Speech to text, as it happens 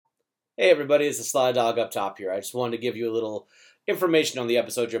Hey everybody, it's the Sly Dog up top here. I just wanted to give you a little information on the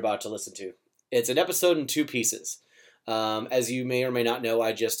episode you're about to listen to. It's an episode in two pieces. As you may or may not know,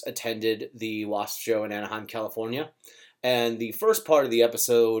 I just attended the Wasp show in Anaheim, California. And the first part of the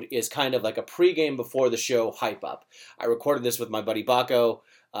episode is kind of like a pregame before the show hype up. I recorded this with my buddy Baco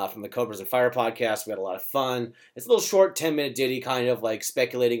from the Cobras and Fire podcast. We had a lot of fun. It's a little short 10-minute ditty kind of like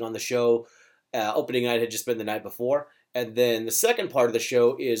speculating on the show. Opening night had just been the night before. And then the second part of the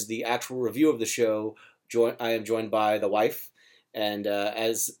show is the actual review of the show. I am joined by the wife, and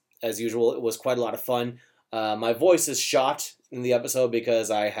as usual, it was quite a lot of fun. My voice is shot in the episode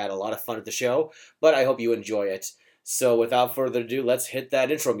because I had a lot of fun at the show, but I hope you enjoy it. So without further ado, let's hit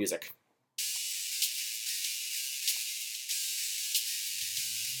that intro music.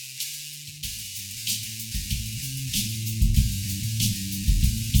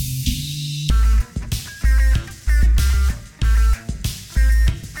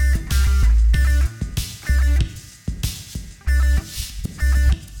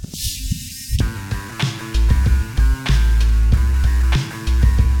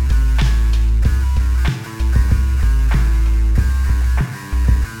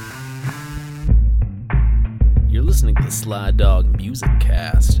 Listening to the Sly Dog Music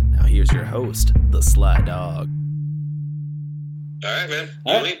Cast. Now here's your host, the Sly Dog. All right, man.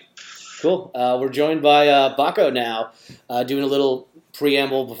 All right. Cool. We're joined by Baco now, doing a little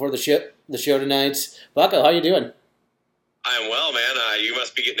preamble before the show tonight. Baco, how you doing? I'm well, man. You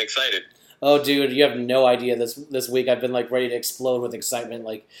must be getting excited. Oh, dude, you have no idea. This week I've been like ready to explode with excitement,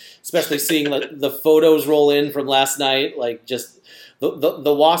 like especially seeing like the photos roll in from last night. Like just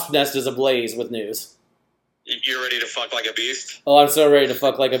the wasp nest is ablaze with news. You're ready to fuck like a beast? Oh, I'm so ready to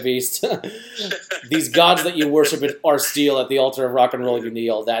fuck like a beast. These gods that you worship are steel. At the altar of rock and roll you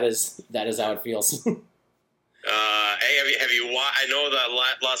kneel. That is how it feels. Hey, have you? I know that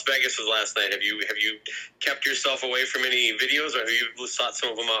Las Vegas was last night. Have you kept yourself away from any videos, or have you sought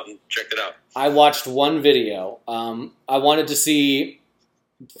some of them out and checked it out? I watched one video. I wanted to see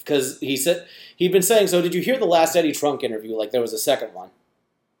because he'd been saying. So, did you hear the last Eddie Trunk interview? Like there was a second one.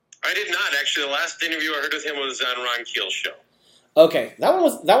 I did not actually. The last interview I heard with him was on Ron Keel's show. Okay, that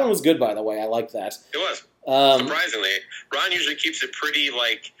one was good, by the way. I like that. It was surprisingly. Ron usually keeps it pretty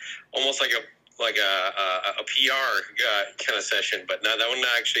like almost like a PR kind of session, but no, that one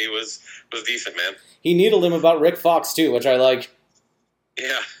actually was decent, man. He needled him about Rick Fox too, which I like.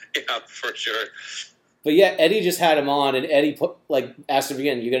 Yeah, for sure. But yeah, Eddie just had him on, and Eddie asked him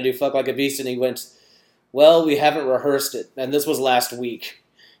again, "You gonna do fuck like a beast?" And he went, "Well, we haven't rehearsed it, and this was last week."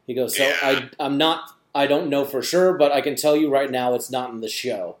 He goes, "So yeah. I don't know for sure, but I can tell you right now it's not in the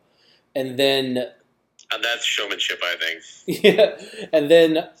show." And then that's showmanship, I think. Yeah. And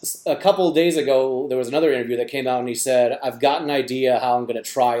then a couple of days ago, there was another interview that came out, and he said, "I've got an idea how I'm going to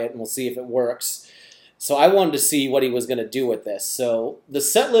try it, and we'll see if it works." So I wanted to see what he was going to do with this. So the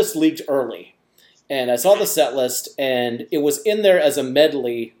set list leaked early, and I saw the set list, and it was in there as a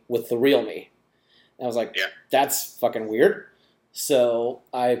medley with The Real Me. And I was like, yeah. That's fucking weird. So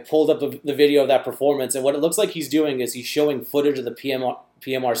I pulled up the video of that performance, and what it looks like he's doing is he's showing footage of the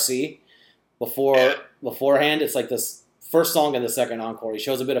PMRC beforehand. It's like this first song and the second encore. He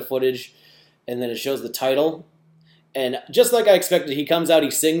shows a bit of footage, and then it shows the title. And just like I expected, he comes out, he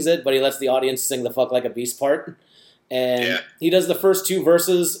sings it, but he lets the audience sing the fuck like a beast part. And he does the first two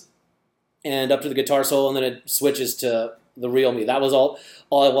verses and up to the guitar solo, and then it switches to The Real Me. That was all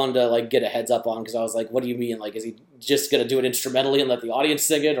I wanted to like get a heads up on, because I was like, what do you mean? Like, is he just going to do it instrumentally and let the audience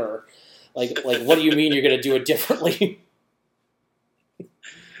sing it? Or like what do you mean you're going to do it differently?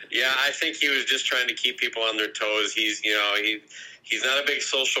 Yeah, I think he was just trying to keep people on their toes. He's not a big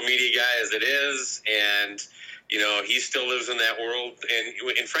social media guy as it is, and he still lives in that world.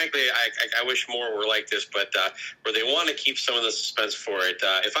 And frankly, I wish more were like this, but where they want to keep some of the suspense for it.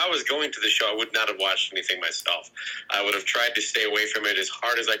 If I was going to the show, I would not have watched anything myself. I would have tried to stay away from it as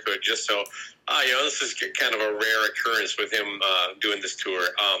hard as I could, just so, this is kind of a rare occurrence with him doing this tour.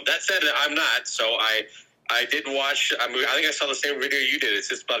 That said, I'm not, so I did watch. I think I saw the same video you did. It's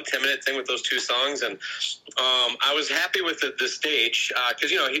just about a 10-minute thing with those two songs, and I was happy with the stage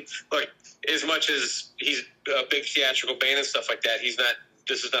because as much as he's a big theatrical band and stuff like that, he's not.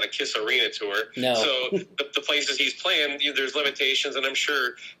 This is not a Kiss Arena tour. No. So the places he's playing, there's limitations, and I'm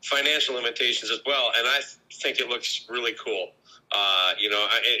sure financial limitations as well. And I think it looks really cool. A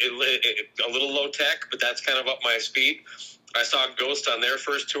little low tech, but that's kind of up my speed. I saw Ghost on their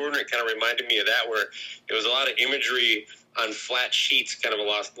first tour, and it kind of reminded me of that, where it was a lot of imagery on flat sheets kind of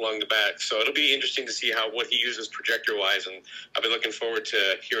along the back. So it'll be interesting to see what he uses projector-wise, and I'll be looking forward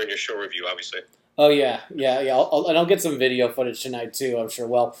to hearing your show review, obviously. Oh yeah. I'll get some video footage tonight too. I'm sure.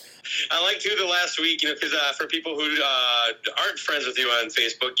 Well, I like too the last week, because for people who aren't friends with you on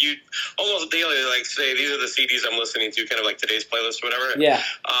Facebook, you almost daily say these are the CDs I'm listening to, kind of like today's playlist or whatever. Yeah.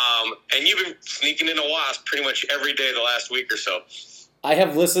 And you've been sneaking into Wasp pretty much every day the last week or so. I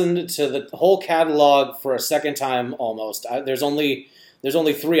have listened to the whole catalog for a second time almost. There's only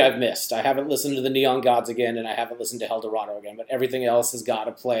 3 I've missed. I haven't listened to the Neon Gods again, and I haven't listened to Eldorado again. But everything else has got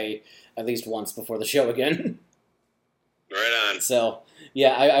to play at least once before the show again. Right on. So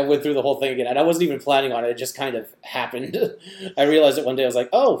yeah, I went through the whole thing again, and I wasn't even planning on it. It just kind of happened. I realized it one day. I was like,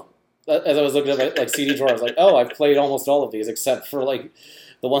 oh, as I was looking at my CD drawer, I was like, oh, I've played almost all of these except for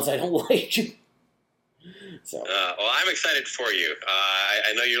the ones I don't like. So. Well, I'm excited for you.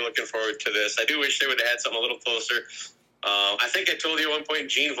 I know you're looking forward to this. I do wish they would have had something a little closer. I think I told you at one point,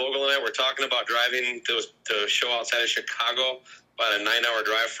 Gene Vogel and I were talking about driving to a show outside of Chicago, about a 9-hour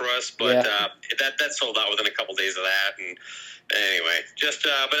drive for us. But that sold out within a couple days of that. And anyway,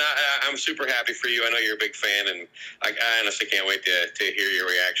 but I'm super happy for you. I know you're a big fan, and I honestly can't wait to hear your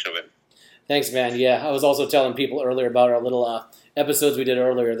reaction of it. Thanks, man. Yeah, I was also telling people earlier about our little episodes we did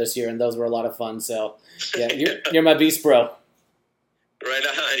earlier this year, and those were a lot of fun. So, yeah, you're my beast, bro. Right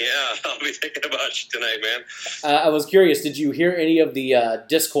on, yeah. I'll be thinking about you tonight, man. I was curious, did you hear any of the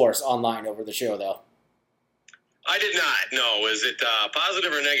discourse online over the show, though? I did not, no. Was it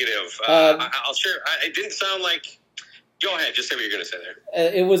positive or negative? I'll share. It didn't sound like... Go ahead, just say what you're going to say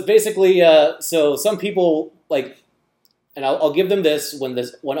there. It was basically, so some people, and I'll give them this,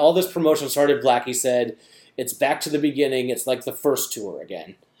 when all this promotion started, Blackie said, it's back to the beginning, it's like the first tour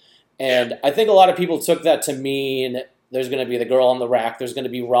again. And I think a lot of people took that to mean there's going to be the girl on the rack, there's going to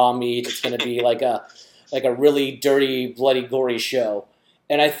be raw meat, it's going to be like a really dirty, bloody, gory show.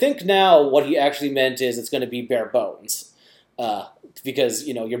 And I think now what he actually meant is it's going to be bare bones. Because,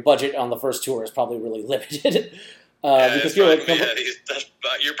 your budget on the first tour is probably really limited. Because you're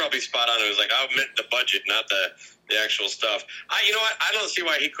probably spot on. It was I meant the budget, not the actual stuff. You know what? I don't see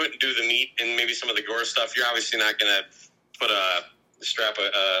why he couldn't do the meat and maybe some of the gore stuff. You're obviously not going to put strap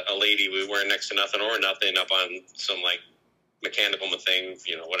a lady wearing next to nothing or nothing up on some mechanical thing,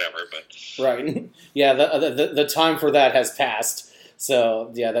 whatever. But right, yeah, the time for that has passed.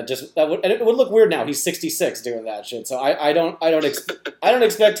 So yeah, it would look weird now. He's 66 doing that shit. So I don't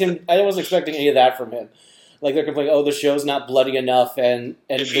expect him. I wasn't expecting any of that from him. They're complaining, oh, the show's not bloody enough, and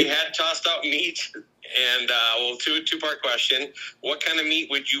if he had tossed out meat, and two-part question: what kind of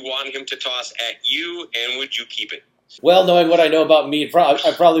meat would you want him to toss at you, and would you keep it? Well, knowing what I know about meat,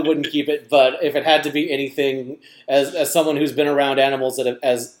 I probably wouldn't keep it. But if it had to be anything, as someone who's been around animals that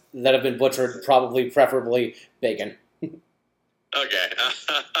have been butchered, preferably bacon. Okay,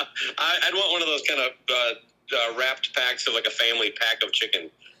 I'd want one of those kind of wrapped packs of a family pack of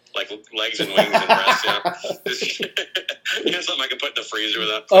chicken. Legs and wings and breasts, something I can put in the freezer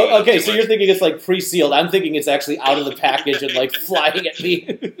without. Oh, okay. So you're thinking it's pre-sealed. I'm thinking it's actually out of the package and flying at me.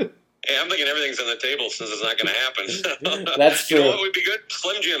 Hey, I'm thinking everything's on the table since it's not going to happen. That's true. You know what would be good?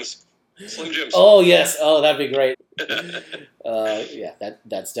 Slim Jims. Oh yes. Oh, that'd be great. Yeah,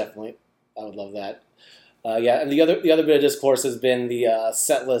 that's definitely. I would love that. Yeah, and the other bit of discourse has been the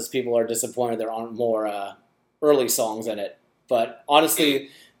set list. People are disappointed there aren't more early songs in it, but honestly.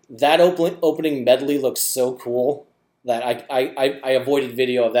 That opening medley looks so cool that I avoided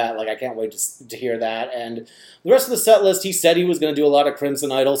video of that. I can't wait to hear that. And the rest of the set list, he said he was going to do a lot of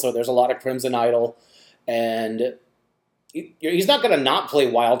Crimson Idol, so there's a lot of Crimson Idol. And he's not going to not play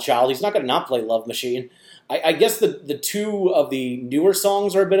Wild Child. He's not going to not play Love Machine. I guess the 2 of the newer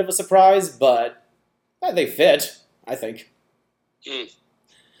songs are a bit of a surprise, but they fit, I think.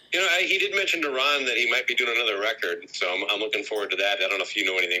 He did mention to Ron that he might be doing another record, so I'm looking forward to that. I don't know if you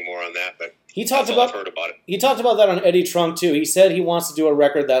know anything more on that, but I've heard about it. He talked about that on Eddie Trunk, too. He said he wants to do a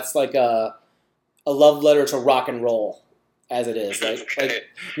record that's like a love letter to rock and roll, as it is. Okay.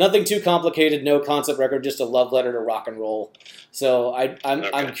 Nothing too complicated, no concept record, just a love letter to rock and roll. So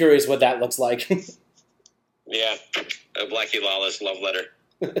I'm curious what that looks like. Yeah, a Blackie Lawless love letter.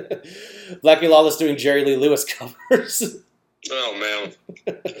 Blackie Lawless doing Jerry Lee Lewis covers. Oh, man.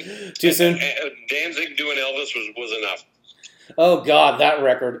 Too soon? Danzig doing Elvis was enough. Oh, God, that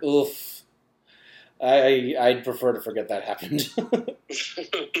record. Oof. I'd prefer to forget that happened.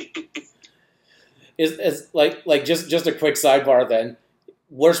 Is just a quick sidebar then.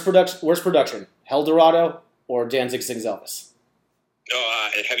 Worst production, Eldorado or Danzig Sings Elvis?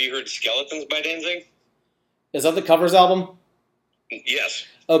 Have you heard Skeletons by Danzig? Is that the covers album? Yes.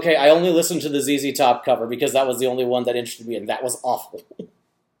 Okay, I only listened to the ZZ Top cover because that was the only one that interested me, and that was awful.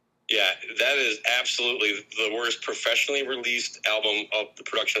 Yeah, that is absolutely the worst professionally released album of the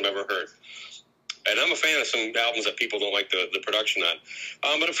production I've ever heard. And I'm a fan of some albums that people don't like the production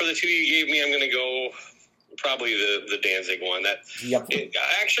on. But for the two you gave me, I'm going to go probably the Danzig one.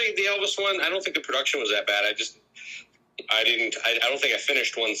 Actually, the Elvis one, I don't think the production was that bad. I don't think I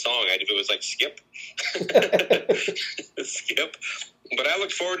finished one song. It was like skip. Skip. But I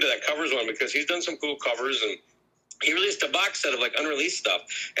look forward to that covers one because he's done some cool covers, and he released a box set of like unreleased stuff,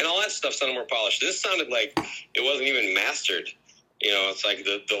 and all that stuff sounded more polished. This sounded like it wasn't even mastered. You know, it's like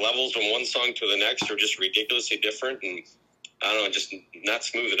the levels from one song to the next are just ridiculously different, and I don't know, just not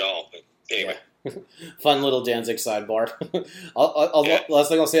smooth at all. But anyway. Yeah. Fun little Danzig sidebar. Last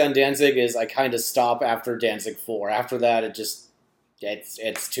thing I'll say on Danzig is I kind of stop after Danzig 4. After that,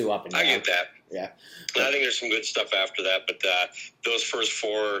 it's too up and down. I get that. Yeah. I think there's some good stuff after that, but those first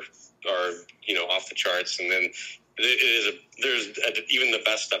 4 are, you know, off the charts, and then there's even the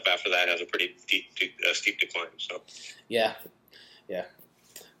best stuff after that has a pretty steep decline. So. Yeah.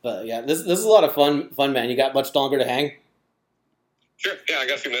 But yeah, this is a lot of fun, man. You got much longer to hang? Sure. Yeah, I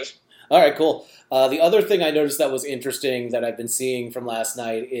got a few minutes. All right, cool. The other thing I noticed that was interesting that I've been seeing from last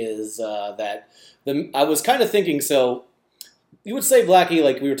night is that I was kind of thinking, so you would say Blackie,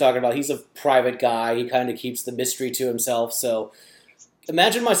 like we were talking about, he's a private guy. He kind of keeps the mystery to himself. So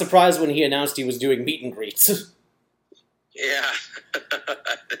imagine my surprise when he announced he was doing meet and greets. Yeah.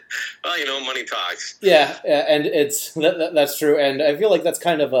 Well, you know, money talks. Yeah, and that's true. And I feel like that's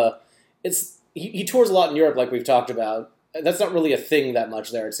kind of he tours a lot in Europe, like we've talked about. That's not really a thing that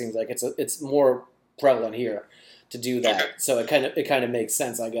much there. It seems like it's more prevalent here to do that. Okay. So it kind of makes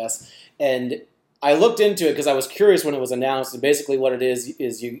sense, I guess. And I looked into it because I was curious when it was announced. And basically, what it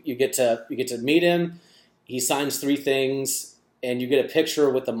is you get to meet him. He signs 3 things, and you get a picture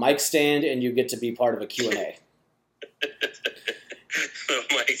with the mic stand, and you get to be part of a Q&A. The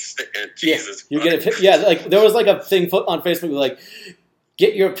mic stand, Jesus. Yeah, you get like there was like a thing on Facebook like,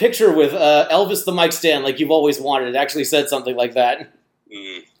 get your picture with Elvis the mic stand like you've always wanted. It actually said something like that.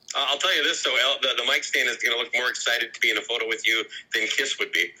 I'll tell you this, though. The mic stand is going to look more excited to be in a photo with you than Kiss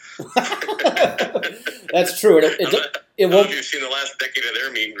would be. That's true. It I won't. don't know if you've seen the last decade of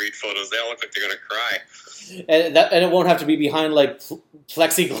their meet and greet photos. They all look like they're going to cry. And it won't have to be behind like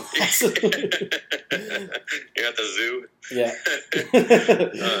plexiglass. You're at the zoo. Yeah.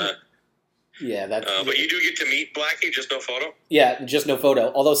 Yeah, that's. But you do get to meet Blackie, just no photo. Yeah, just no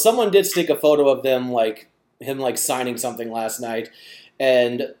photo. Although someone did stick a photo of them, like him, like signing something last night,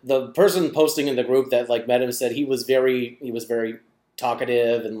 and the person posting in the group that like met him said he was very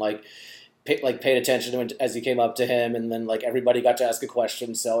talkative and like paid attention to him as he came up to him, and then like everybody got to ask a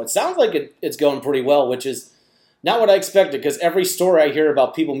question. So it sounds like it's going pretty well, which is not what I expected because every story I hear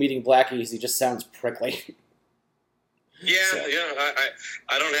about people meeting Blackie, he just sounds prickly. Yeah, so. Yeah.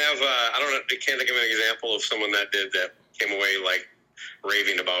 I can't think of an example of someone that came away like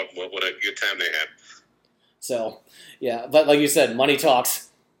raving about what a good time they had. So, yeah, but like you said, money talks.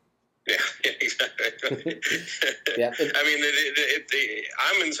 Yeah, exactly. Yeah. I mean,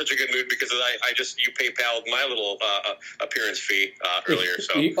 I'm in such a good mood because you PayPal'd my little appearance fee earlier.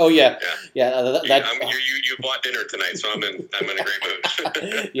 So. Oh yeah. You bought dinner tonight, so I'm in a great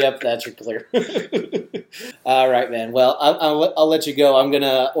mood. Yep, that's clear. All right, man. Well, I'll let you go. I'm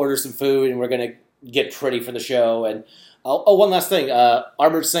gonna order some food, and we're gonna get pretty for the show. And one last thing,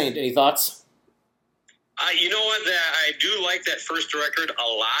 Armored Saint. Any thoughts? You know what? I do like that first record a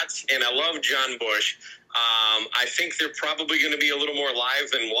lot, and I love John Bush. I think they're probably going to be a little more live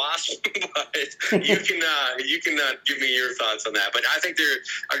than Wasp, but you can give me your thoughts on that. But I think they're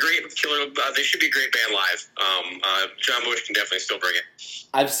a great killer. They should be a great band live. John Bush can definitely still bring it.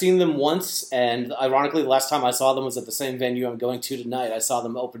 I've seen them once, and ironically, the last time I saw them was at the same venue I'm going to tonight. I saw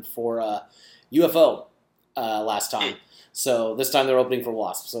them open for UFO last time. So this time they're opening for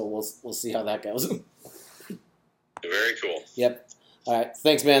Wasp. So we'll see how that goes. Very cool. Yep. All right.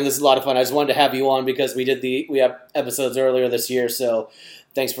 Thanks, man. This is a lot of fun. I just wanted to have you on because we have episodes earlier this year. So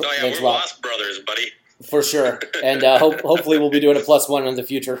thanks for. Oh yeah, thanks we're Lost Brothers, buddy. For sure. And hopefully we'll be doing a +1 in the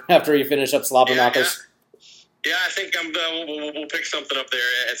future after you finish up Slobber Knockers. Yeah, I think we'll pick something up there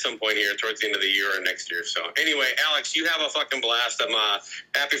at some point here towards the end of the year or next year. So anyway, Alex, you have a fucking blast. I'm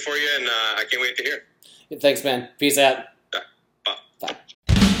happy for you, and I can't wait to hear. Thanks, man. Peace out. Bye. Bye.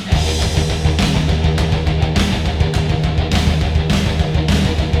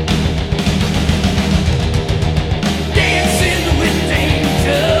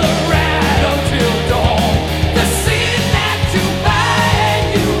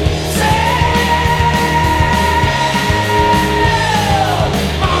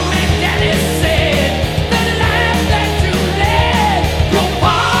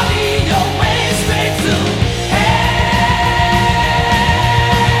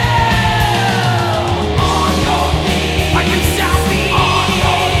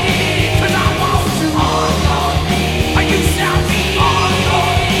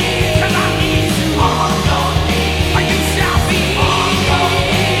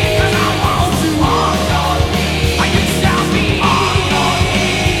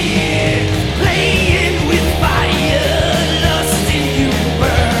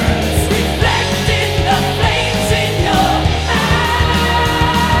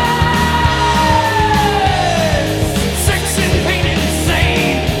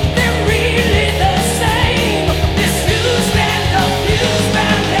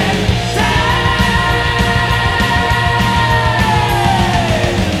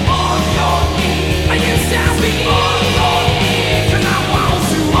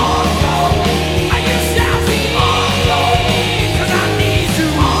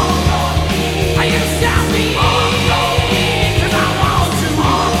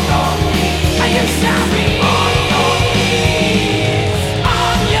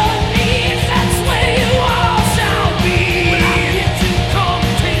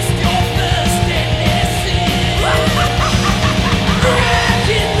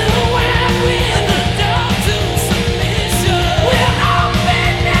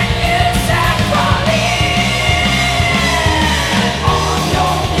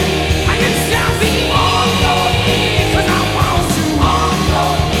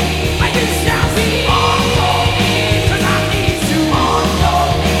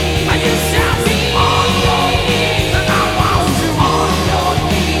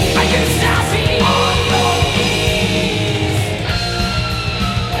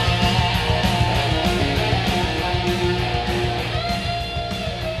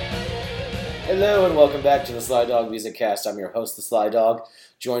 Hello and welcome back to the Sly Dog Music Cast. I'm your host, the Sly Dog,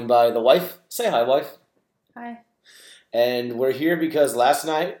 joined by the wife. Say hi, wife. Hi. And we're here because last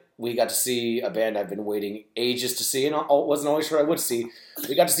night we got to see a band I've been waiting ages to see and I wasn't always sure I would see.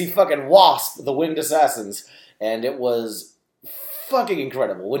 We got to see fucking Wasp, the Winged Assassins, and it was fucking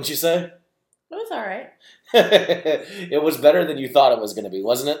incredible, wouldn't you say? It was alright. It was better than you thought it was going to be,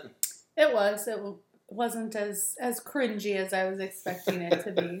 wasn't it? It was. It wasn't as cringy as I was expecting it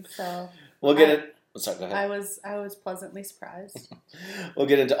to be. So We'll get it. Sorry, go ahead. I was pleasantly surprised. We'll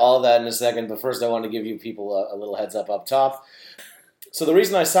get into all of that in a second, but first I want to give you people a little heads up top. So the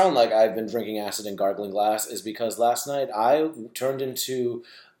reason I sound like I've been drinking acid and gargling glass is because last night I turned into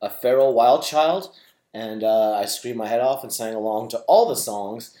a feral wild child, and I screamed my head off and sang along to all the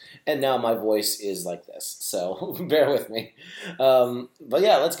songs, and now my voice is like this, so bear with me. But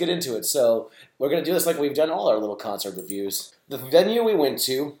yeah, let's get into it. So we're going to do this like we've done all our little concert reviews. The venue we went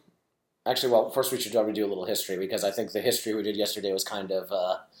to, actually, well, first we should probably do a little history, because I think the history we did yesterday was kind of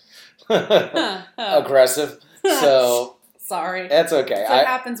aggressive, so... Sorry. That's okay. That's what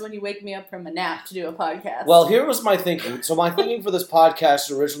happens when you wake me up from a nap to do a podcast. Well, here was my thinking. So my thinking for this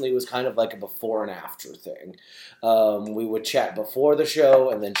podcast originally was kind of like a before and after thing. We would chat before the show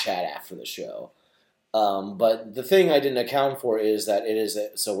and then chat after the show. But the thing I didn't account for is that it is...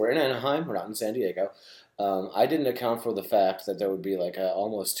 So we're in Anaheim. We're not in San Diego. I didn't account for the fact that there would be like a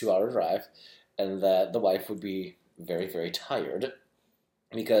almost 2-hour drive and that the wife would be very, very tired.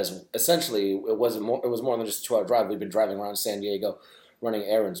 Because essentially, it was more than just a 2-hour drive. We'd been driving around San Diego, running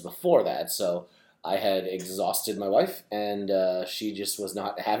errands before that. So I had exhausted my wife, and she just was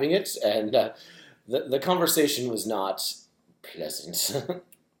not having it. And the conversation was not pleasant.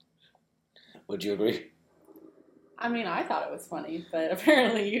 Would you agree? I mean, I thought it was funny, but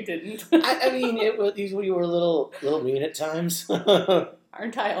apparently you didn't. I mean, you were a little mean at times.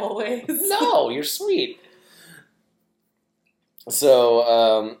 Aren't I always? No, you're sweet.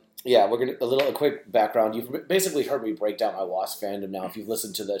 So, yeah, we're gonna a quick background. You've basically heard me break down my Wasp fandom now. If you've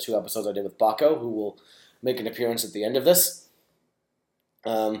listened to the 2 episodes I did with Baco, who will make an appearance at the end of this.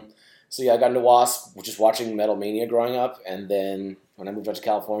 So yeah, I got into Wasp, just watching Metal Mania growing up, and then when I moved out to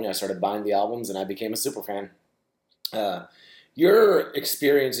California, I started buying the albums, and I became a super fan. Your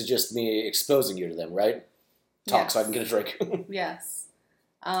experience is just me exposing you to them, right? Talk Yes. so I can get a drink. Yes.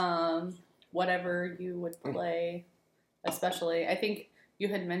 Whatever you would play... Especially, I think you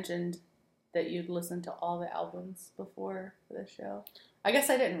had mentioned that you'd listened to all the albums before the show. I guess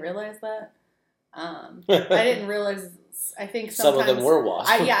I didn't realize that. I didn't realize. I think Some of them were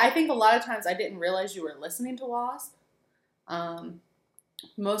Wasp. I think a lot of times I didn't realize you were listening to Wasp.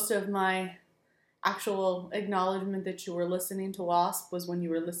 Most of my actual acknowledgement that you were listening to Wasp was when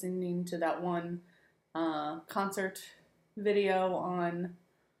you were listening to that one concert video on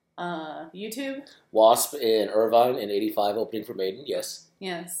YouTube. Wasp in Irvine in '85 opening for Maiden, yes.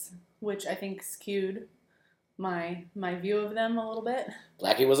 Yes, which I think skewed my view of them a little bit.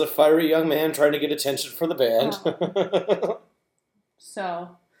 Blackie was a fiery young man trying to get attention for the band.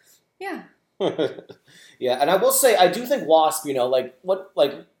 So, yeah. Yeah, and I will say, I do think Wasp,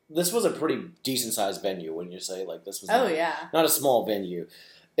 this was a pretty decent sized venue when you say, this was not a small venue.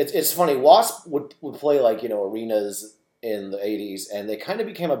 It's funny, Wasp would play, arenas in the 80s, and they kind of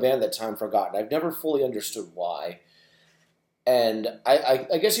became a band that time forgot. I've never fully understood why. And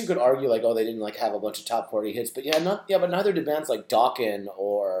I guess you could argue, they didn't, have a bunch of top 40 hits, but but neither did bands like Dokken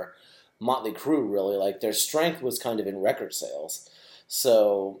or Motley Crue, really. Their strength was kind of in record sales.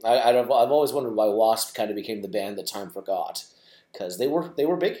 So I've always wondered why Wasp kind of became the band that time forgot, because they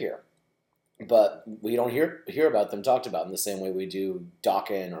were big here. But we don't hear about them talked about in the same way we do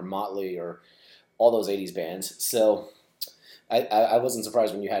Dokken or Motley or all those 80s bands. So I wasn't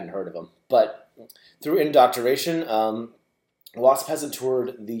surprised when you hadn't heard of them. But through indoctrination, Wasp hasn't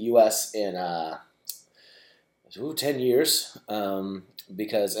toured the U.S. in 10 years.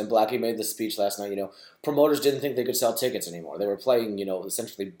 Because, and Blackie made the speech last night, promoters didn't think they could sell tickets anymore. They were playing,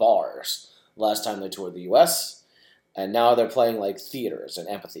 essentially bars last time they toured the U.S., and now they're playing, theaters and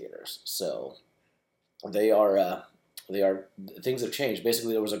amphitheaters. So things have changed.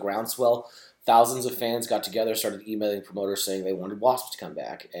 Basically, there was a groundswell. Thousands of fans got together, started emailing promoters saying they wanted Wasp to come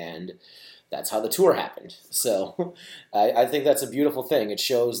back, and that's how the tour happened. So I think that's a beautiful thing. It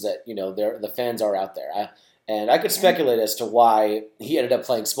shows that, the fans are out there. And I could speculate as to why he ended up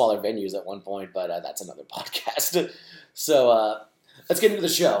playing smaller venues at one point, but that's another podcast. So let's get into the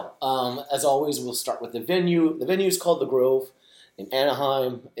show. As always, we'll start with the venue. The venue is called The Grove in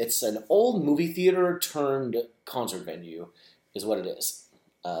Anaheim. It's an old movie theater turned concert venue, is what it is.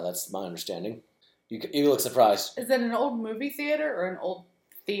 That's my understanding. You look surprised. Is it an old movie theater or an old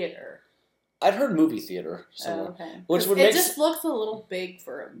theater? I'd heard movie theater. Oh, okay. Which would it make just looks a little big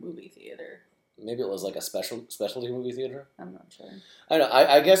for a movie theater. Maybe it was like a specialty movie theater. I'm not sure. I don't know.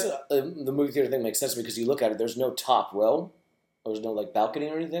 I guess the movie theater thing makes sense because you look at it. There's no top row. There's no like balcony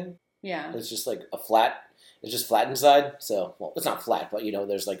or anything. Yeah. It's just like a flat. It's just flat inside. So, well, it's not flat, but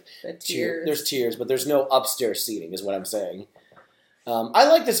there's like The tiers. There's tiers, but there's no upstairs seating, is what I'm saying. I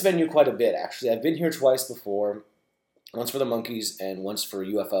like this venue quite a bit, actually. I've been here twice before. Once for the Monkees and once for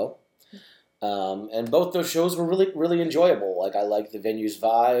UFO. And both those shows were really, really enjoyable. Like, I like the venue's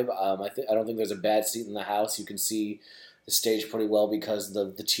vibe. I don't think there's a bad seat in the house. You can see the stage pretty well because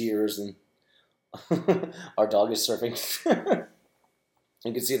the tiers and our dog is surfing.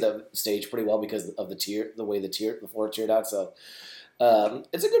 You can see the stage pretty well because of the way the floor tiered out. So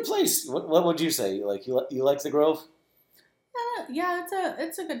it's a good place. What would you say? You like the Grove? Yeah,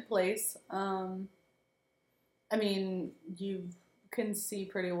 it's a good place. I mein, you can see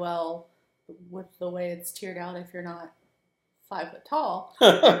pretty well with the way it's tiered out if you're not 5 foot tall.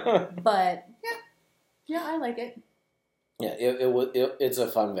 But yeah, I like it. Yeah, it's a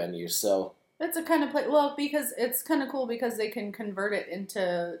fun venue. So it's a kind of place. Well, because it's kind of cool because they can convert it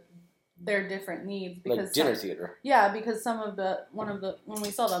into their different needs. Because like dinner theater. Yeah, because when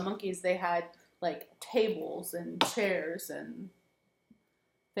we saw the Monkees, they had like tables and chairs and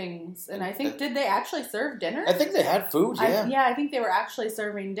things. And I think, did they actually serve dinner? I think they had food, yeah. I think they were actually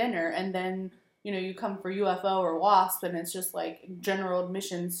serving dinner. And then, you come for UFO or WASP, and it's just like general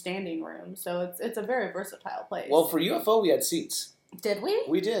admission standing room. So it's a very versatile place. Well, for UFO, we had seats. Did we?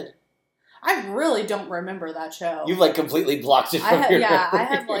 We did. I really don't remember that show. You completely blocked it from your memory. I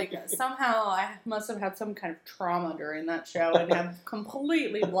have somehow I must have had some kind of trauma during that show and have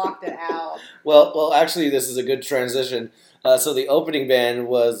completely blocked it out. Well, actually, this is a good transition. So the opening band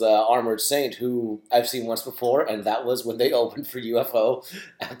was Armored Saint, who I've seen once before, and that was when they opened for UFO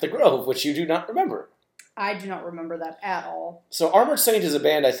at the Grove, which you do not remember. I do not remember that at all. So Armored Saint is a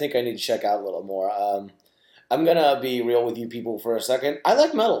band I think I need to check out a little more. I'm going to be real with you people for a second. I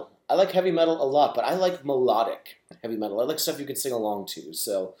like metal. I like heavy metal a lot, but I like melodic heavy metal. I like stuff you can sing along to.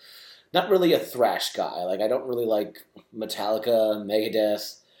 So not really a thrash guy. I don't really like Metallica,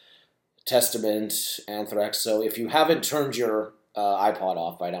 Megadeth, Testament, Anthrax. So if you haven't turned your iPod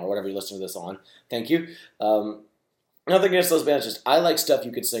off by now or whatever you're listening to this on, thank you. Nothing against those bands. Just I like stuff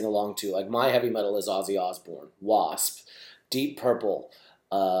you could sing along to. Like my heavy metal is Ozzy Osbourne, Wasp, Deep Purple,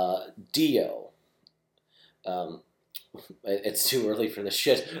 Dio. It's too early for this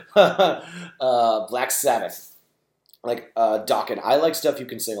shit. Black Sabbath, Dokken. I like stuff you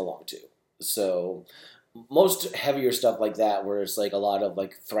can sing along to. So most heavier stuff like that, where it's a lot of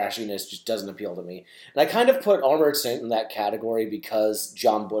thrashiness, just doesn't appeal to me. And I kind of put Armored Saint in that category because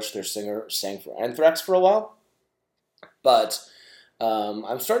John Bush, their singer, sang for Anthrax for a while. But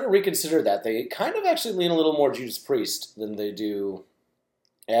I'm starting to reconsider that. They kind of actually lean a little more Judas Priest than they do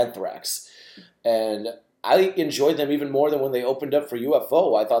Anthrax. And I enjoyed them even more than when they opened up for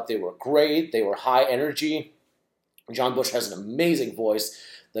UFO. I thought they were great. They were high energy. John Bush has an amazing voice.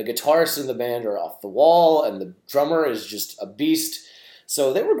 The guitarists in the band are off the wall, and the drummer is just a beast.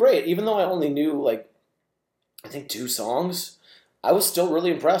 So they were great. Even though I only knew, I think 2 songs, I was still really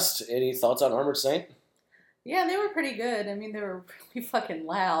impressed. Any thoughts on Armored Saint? Yeah, they were pretty good. I mean, they were pretty fucking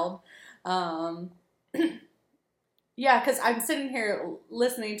loud. Yeah, because I'm sitting here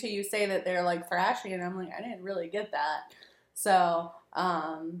listening to you say that they're thrashy, and I'm like, I didn't really get that. So,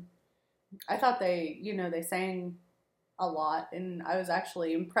 I thought they sang a lot, and I was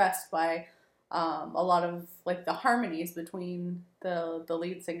actually impressed by a lot of the harmonies between the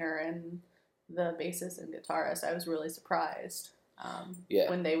lead singer and the bassist and guitarist. I was really surprised.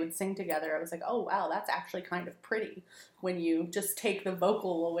 When they would sing together, I was like, oh, wow, that's actually kind of pretty. When you just take the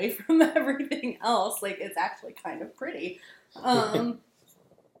vocal away from everything else, it's actually kind of pretty. I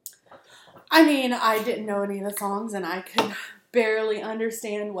mean, I didn't know any of the songs, and I could barely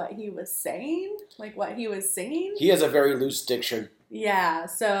understand what he was saying, what he was singing. He has a very loose diction. Yeah,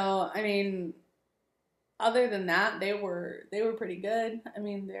 so, I mean, other than that, they were pretty good. I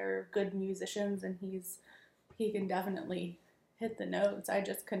mean, they're good musicians, and he can definitely hit the notes. I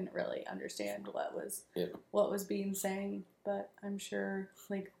just couldn't really understand what was being sang, but I'm sure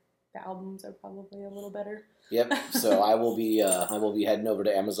the albums are probably a little better. Yep. So I will be heading over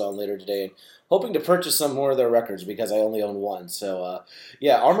to Amazon later today and hoping to purchase some more of their records because I only own one. So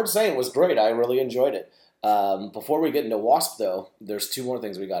Armored Saint was great. I really enjoyed it. Before we get into Wasp though, there's 2 more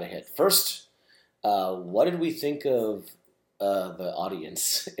things we got to hit. First, what did we think of the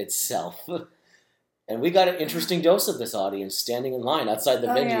audience itself? And we got an interesting dose of this audience standing in line outside the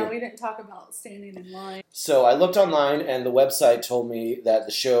venue. Oh, yeah, we didn't talk about standing in line. So I looked online, and the website told me that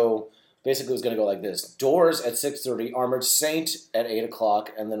the show Basically, it was going to go like this. Doors at 6:30, Armored Saint at 8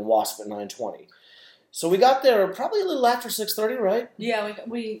 o'clock, and then Wasp at 9:20. So we got there probably a little after 6:30, right? Yeah,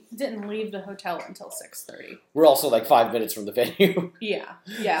 we didn't leave the hotel until 6:30. We're also like 5 minutes from the venue. Yeah,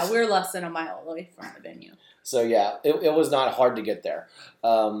 we're less than a mile away from the venue. So yeah, it was not hard to get there.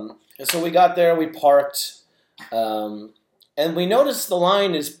 So we got there, we parked, and we noticed the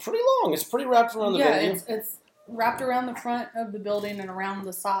line is pretty long. It's pretty wrapped around the venue. Yeah, it's wrapped around the front of the building and around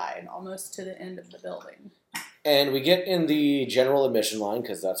the side, almost to the end of the building. And we get in the general admission line,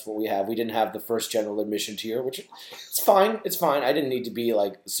 because that's what we have. We didn't have the first general admission tier, which it's fine. It's fine. I didn't need to be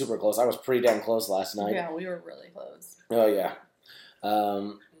like super close. I was pretty damn close last night. Yeah, we were really close. Oh, yeah.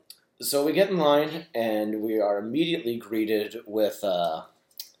 So we get in line, and we are immediately greeted with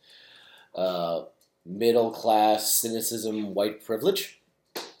middle-class cynicism, white privilege.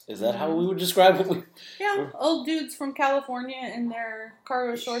 Is that how we would describe it? Yeah, old dudes from California in their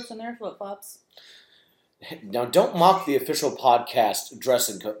cargo shorts and their flip-flops. Now, don't mock the official podcast dress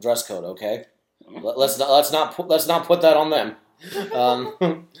code, okay? Let's not put that on them.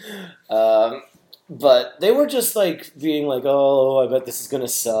 But they were just like being like, "Oh, I bet this is gonna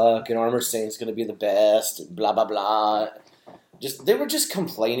suck," and Armored Saint's gonna be the best, and blah blah blah. They were just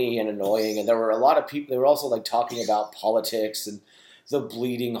complaining and annoying, and there were a lot of people. They were also like talking about politics and the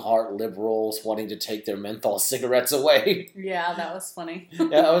bleeding heart liberals wanting to take their menthol cigarettes away. Yeah, that was funny.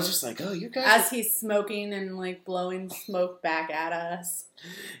 Yeah, I was just like, oh, you guys... As he's smoking and, like, blowing smoke back at us.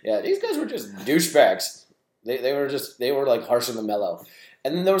 Yeah, these guys were just douchebags. They were, like, harsh and mellow.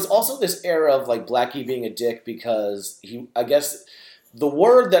 And then there was also this era of, like, Blackie being a dick because I guess, the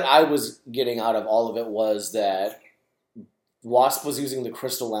word that I was getting out of all of it was that Wasp was using the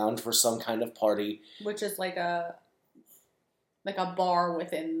Crystal Lounge for some kind of party. Which is like a bar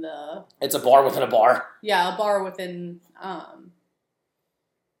within the... It's a bar within a bar. Yeah, a bar within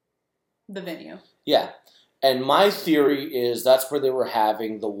the venue. Yeah. And my theory is that's where they were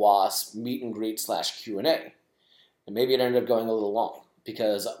having the Wasp meet and greet / Q&A. And maybe it ended up going a little long.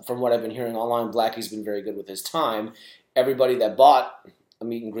 Because from what I've been hearing online, Blackie's been very good with his time. Everybody that bought a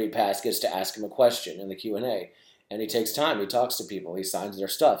meet and greet pass gets to ask him a question in the Q&A. And he takes time. He talks to people. He signs their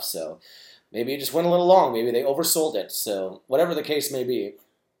stuff. So... maybe it just went a little long. Maybe they oversold it. So whatever the case may be,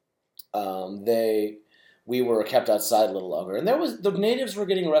 we were kept outside a little longer. And the natives were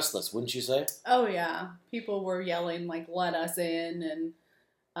getting restless, wouldn't you say? Oh, yeah. People were yelling, like, let us in. And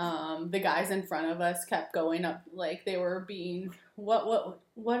the guys in front of us kept going up like they were being...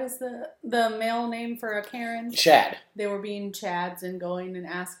 What is the male name for a Karen? Chad. They were being Chads and going and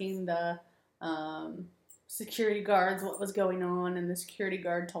asking the... security guards what was going on, and the security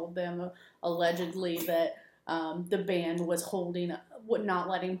guard told them allegedly that the band was not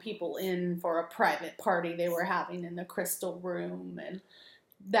letting people in for a private party they were having in the Crystal Room, and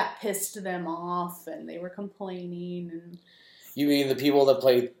that pissed them off, and they were complaining. And you mean the people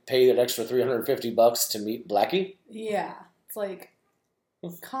that paid an extra $350 to meet Blackie? Yeah, it's like,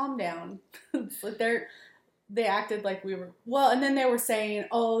 calm down. It's like they acted like we were and then they were saying,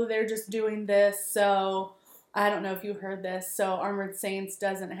 oh, they're just doing this so. I don't know if you heard this, so Armored Saints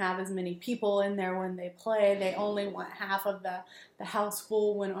doesn't have as many people in there when they play. They only want half of the house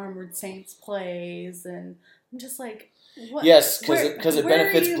full when Armored Saints plays, and I'm just like, what? Yes, because it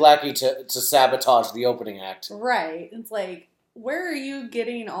benefits Blackie to sabotage the opening act. Right. It's like, where are you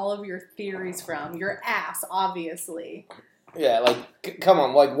getting all of your theories from? Your ass, obviously. Yeah, like, come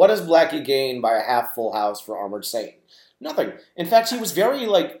on, like, what does Blackie gain by a half-full house for Armored Saint? Nothing. In fact, he was very,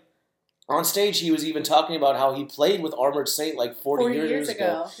 like... on stage, he was even talking about how he played with Armored Saint like 40 years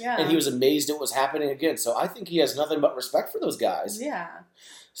ago. Yeah. And he was amazed it was happening again. So I think he has nothing but respect for those guys. Yeah.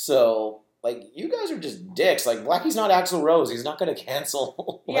 So, like, you guys are just dicks. Like, Blackie's not Axl Rose. He's not going to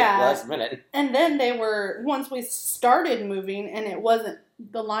cancel last minute. And then once we started moving and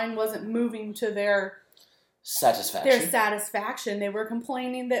the line wasn't moving to their satisfaction, they were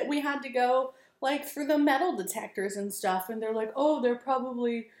complaining that we had to go, like, through the metal detectors and stuff. And they're like, oh, they're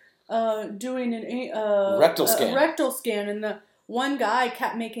probably... doing a rectal scan, and the one guy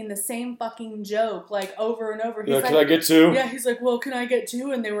kept making the same fucking joke, like, over and over. He's like, can I get two? Yeah, he's like, well, can I get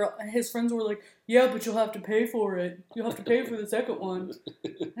two? And his friends were like, yeah, but you'll have to pay for it. You'll have to pay for the second one.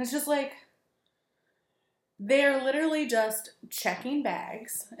 And it's just like, they're literally just checking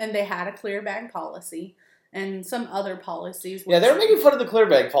bags, and they had a clear bag policy. And some other policies. Yeah, they're making fun of the clear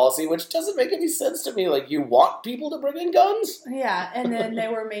bag policy, which doesn't make any sense to me. Like, you want people to bring in guns? Yeah, and then they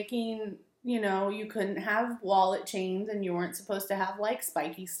were making, you couldn't have wallet chains, and you weren't supposed to have, like,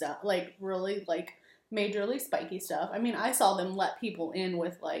 spiky stuff. Like, really, like, majorly spiky stuff. I mean, I saw them let people in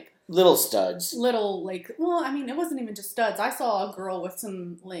with like Little studs. little like, well, I mean, it wasn't even just studs. I saw a girl with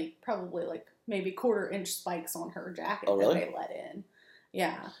some like probably like maybe 1/4 inch spikes on her jacket Oh, really? that they let in.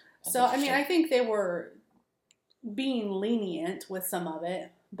 Yeah. That's So I mean, interesting. I think they were being lenient with some of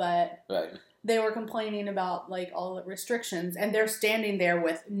it, but Right. they were complaining about like all the restrictions, and they're standing there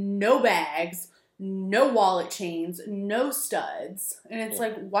with no bags, no wallet chains, no studs, and it's Yeah.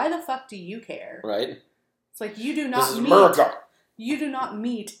 like, why the fuck do you care? Right? It's like you do This not is meet. America. You do not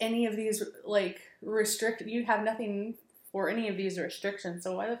meet any of these like You have nothing for any of these restrictions.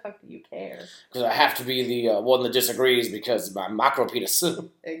 So why the fuck do you care? Because I have to be the one that disagrees because of my macro penis.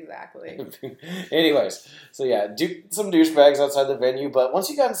 Exactly. Anyways, so yeah, some douchebags outside the venue, but once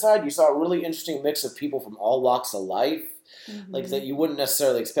you got inside, you saw a really interesting mix of people from all walks of life, like that you wouldn't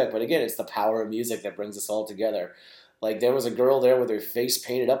necessarily expect. But again, it's the power of music that brings us all together. Like there was a girl there with her face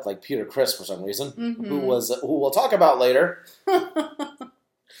painted up like Peter Criss for some reason, who we'll talk about later.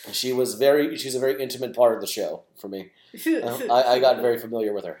 She's a very intimate part of the show for me. I got very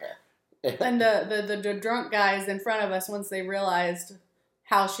familiar with her hair. And the drunk guys in front of us, once they realized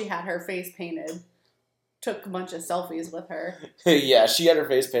how she had her face painted, took a bunch of selfies with her. Yeah, she had her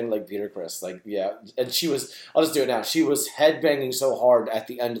face painted like Peter Criss. Like, yeah. And she was, I'll just do it now. She was headbanging so hard at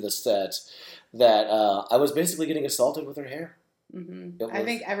the end of the set that I was basically getting assaulted with her hair. Mm-hmm. I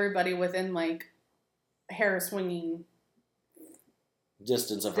think everybody within like hair swinging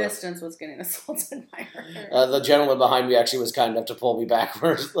distance of her. distance was getting assaulted by her. The gentleman behind me actually was kind enough to pull me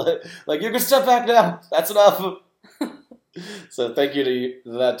backwards. Like, you can step back now. That's enough. So thank you to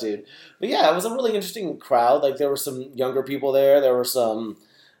that dude. But yeah, it was a really interesting crowd. Like there were some younger people there. There were some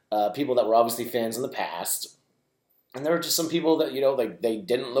people that were obviously fans in the past. And there were just some people that, you know, like they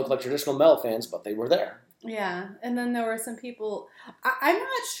didn't look like traditional Mel fans, but they were there. Yeah, and then there were some people. I'm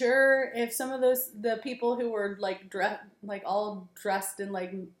not sure if some of the people who were like all dressed in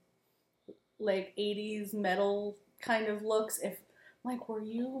like 80s metal kind of looks. If like, were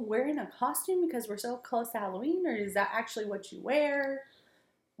you wearing a costume because we're so close to Halloween, or is that actually what you wear?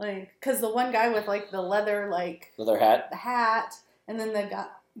 Like, because the one guy with like the leather hat, and then the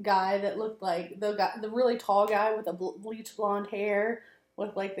guy that looked like the really tall guy with the bleach blonde hair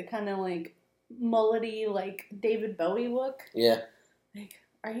with like the kind of like mullety like David Bowie look. Yeah. Like,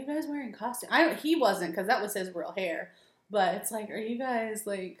 are you guys wearing costumes? He wasn't, because that was his real hair. But it's like, are you guys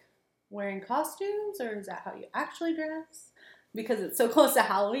like wearing costumes, or is that how you actually dress? Because it's so close to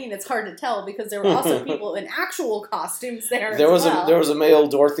Halloween, it's hard to tell, because there were also people in actual costumes there. There was a male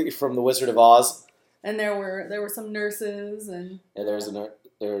Dorothy from The Wizard of Oz, and there were some nurses, and there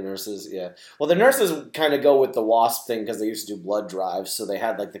were nurses. Yeah, well, the nurses kind of go with the WASP thing because they used to do blood drives, so they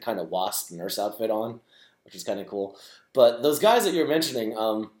had like the kind of WASP nurse outfit on, which is kind of cool. But those guys that you're mentioning,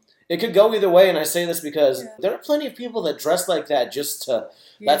 it could go either way, and I say this because there are plenty of people that dress like that just to.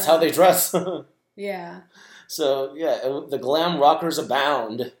 Yeah. That's how they dress. Yeah. So, yeah, the glam rockers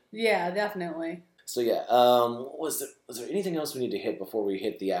abound. Yeah, definitely. So, yeah, was there anything else we need to hit before we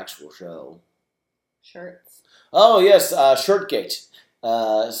hit the actual show? Shirts. Oh, yes, Shirtgate.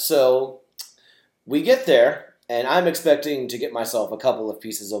 So, we get there, and I'm expecting to get myself a couple of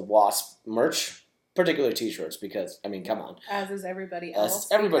pieces of WASP merch, particularly t-shirts, because, I mean, come on. As is everybody else.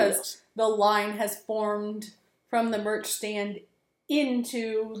 Because the line has formed from the merch stand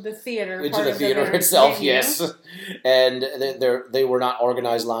into the theater. Into the theater itself, venue. Yes. And they were not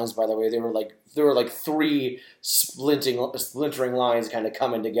organized lines, by the way. There were like three splintering lines kind of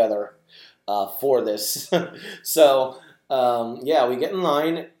coming together for this. So, yeah, we get in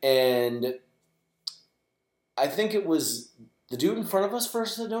line, and I think it was the dude in front of us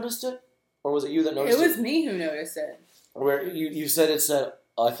first that noticed it? Or was it you that noticed it? It was me who noticed it. Where you said it said,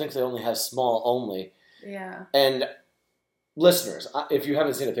 I think they only have small only. Yeah. And listeners, if you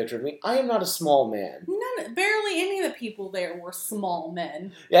haven't seen a picture of me, I am not a small man. Barely any of the people there were small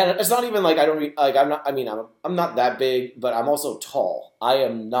men. Yeah, it's not even like I'm not that big, but I'm also tall. I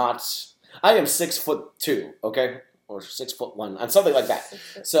am 6'2", okay? Or 6'1", and something like that.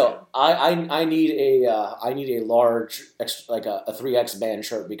 So I need a large, like a 3X band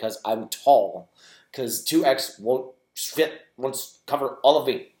shirt because I'm tall. Because 2X won't cover all of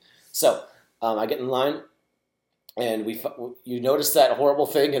me. So I get in line, and you notice that horrible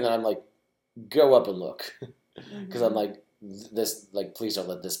thing, and then I'm like, go up and look, because I'm like, this, like, please don't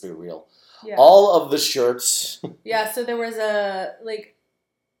let this be real. Yeah. All of the shirts. Yeah. So there was a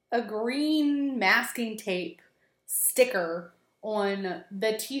green masking tape sticker on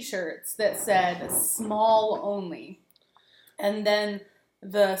the t-shirts that said small only, and then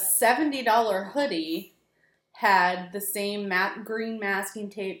the $70 hoodie had the same green masking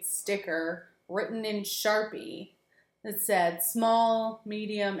tape sticker written in Sharpie that said small,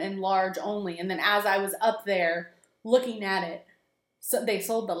 medium, and large only. And then as I was up there looking at it, so they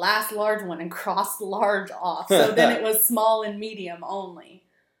sold the last large one and crossed large off. So then it was small and medium only.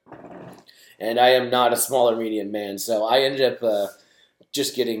 And I am not a small or medium man, so I ended up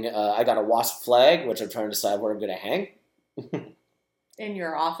just getting, I got a wasp flag, which I'm trying to decide where I'm going to hang. In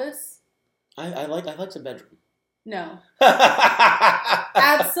your office? I like the bedroom. No.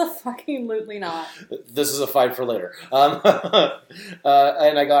 Absolutely not. This is a fight for later. And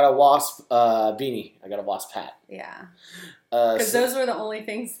I got a wasp beanie. I got a wasp hat. Yeah. Because those were the only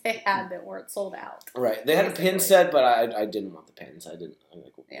things they had that weren't sold out. Right. They had a pin set, but I didn't want the pins. I didn't. I'm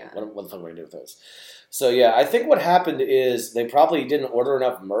like, yeah. What the fuck am I going to do with those? So, yeah, I think what happened is they probably didn't order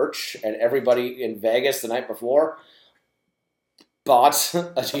enough merch, and everybody in Vegas the night before bought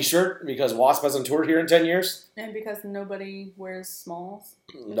a t-shirt because Wasp hasn't toured here in 10 years. And because nobody wears smalls.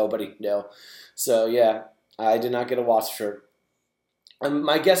 Nobody, no. So, yeah, I did not get a Wasp shirt.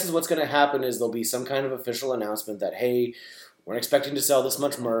 My guess is what's going to happen is there'll be some kind of official announcement that, hey, we're expecting to sell this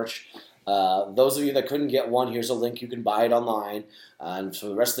much merch. Those of you that couldn't get one, here's a link. You can buy it online. And for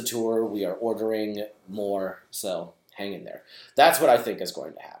the rest of the tour, we are ordering more. So hang in there. That's what I think is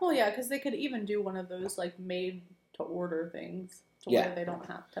going to happen. Well, yeah, because they could even do one of those like made-to-order things to where they don't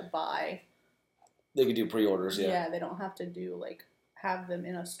have to buy. They could do pre-orders, yeah. Yeah, they don't have to do like have them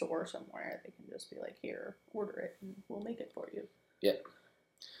in a store somewhere. They can just be like, here, order it, and we'll make it for you. Yep.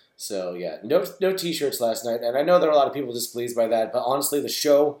 So, yeah, no t-shirts last night. And I know there are a lot of people displeased by that, but honestly, the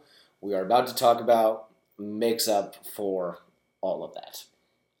show we are about to talk about makes up for all of that.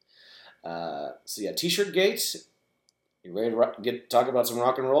 So, yeah, T-shirt gate. You ready to talk about some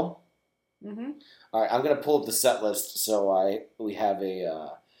rock and roll? Mm-hmm. All right, I'm going to pull up the set list so we have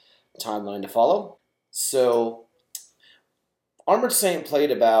a timeline to follow. So, Armored Saint played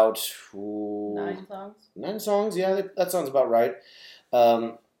about 9 songs. 9 songs, yeah, that sounds about right.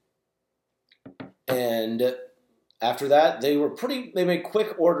 And after that, they made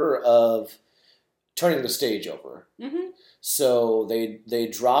quick order of turning the stage over. Mm-hmm. So they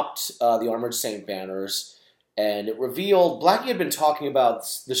dropped the Armored Saint banners, and it revealed, Blackie had been talking about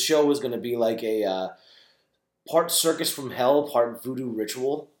the show was going to be like a part Circus from Hell, part voodoo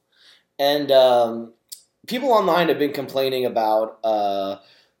ritual. And people online have been complaining about, the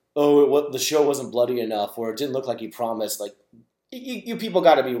show wasn't bloody enough, or it didn't look like he promised. Like, you people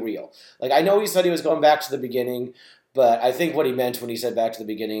got to be real. Like, I know he said he was going back to the beginning, but I think what he meant when he said back to the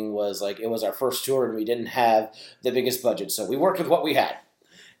beginning was, like, it was our first tour and we didn't have the biggest budget, so we worked with what we had.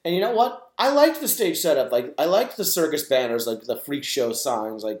 And you know what? I liked the stage setup. Like, I liked the circus banners, like the freak show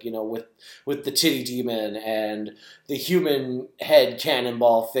signs, like, you know, with the titty demon and the human head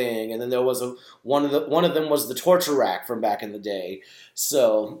cannonball thing. And then there was one of them was the torture rack from back in the day.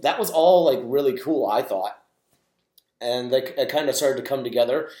 So that was all like really cool, I thought. And it kind of started to come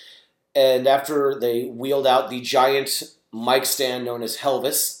together. And after they wheeled out the giant mic stand known as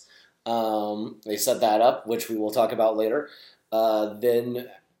Helvis, they set that up, which we will talk about later. Then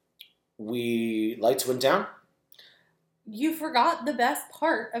lights went down. You forgot the best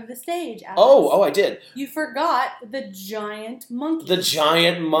part of the stage, Alex. Oh, I did. You forgot the giant monkey. The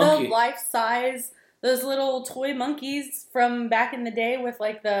giant monkey. The life-size, those little toy monkeys from back in the day with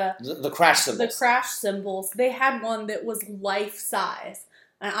like the crash symbols. The crash symbols. They had one that was life-size.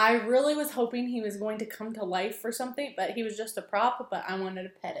 And I really was hoping he was going to come to life for something, but he was just a prop, but I wanted to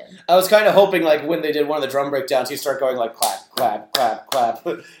pet him. I was kind of hoping, like, when they did one of the drum breakdowns, he'd start going, like, clap, clap, clap, clap.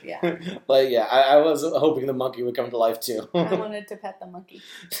 Yeah. Like, yeah, I was hoping the monkey would come to life, too. I wanted to pet the monkey.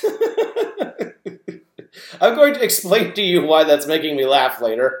 I'm going to explain to you why that's making me laugh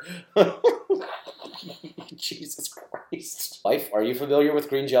later. Jesus Christ. Wife, are you familiar with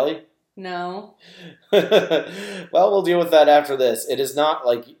green jelly? No. Well, we'll deal with that after this. It is not,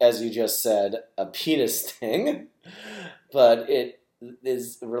 like, as you just said, a penis thing, but it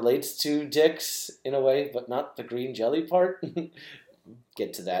relates to dicks in a way, but not the green jelly part.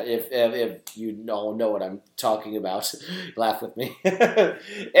 Get to that. If you all know what I'm talking about, laugh with me.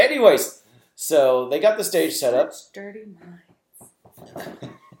 Anyways, so they got the stage set up. Such dirty minds.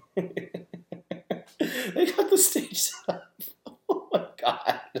 They got the stage set up. Oh my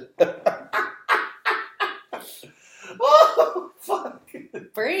god. Oh, fuck.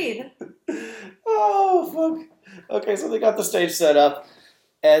 Breathe. Oh, fuck. Okay, so they got the stage set up.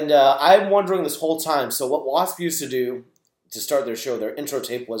 And I'm wondering this whole time, so what Wasp used to do to start their show, their intro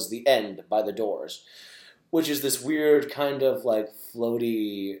tape was The End by The Doors, which is this weird kind of like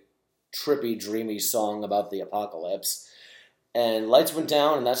floaty, trippy, dreamy song about the apocalypse. And lights went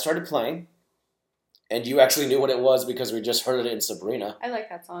down and that started playing. and you actually knew what it was because we just heard it in Sabrina. I like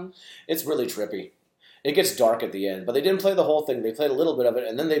that song. It's really trippy. It gets dark at the end, but they didn't play the whole thing. They played a little bit of it,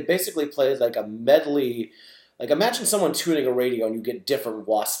 and then they basically played like a medley. Like, imagine someone tuning a radio and you get different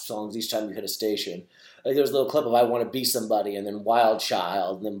Wasp songs each time you hit a station. Like, there's a little clip of I Want to Be Somebody, and then Wild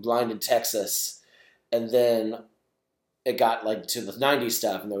Child, and then Blind in Texas, and then it got like to the 90s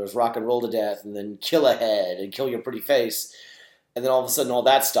stuff, and there was Rock and Roll to Death, and then Kill Ahead, and Kill Your Pretty Face, and then all of a sudden all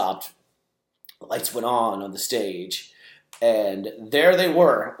that stopped. The lights went on the stage, and there they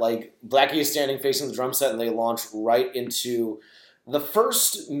were. Like, Blackie is standing facing the drum set, and they launched right into the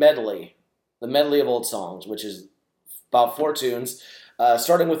first medley, the medley of old songs, which is about 4 tunes,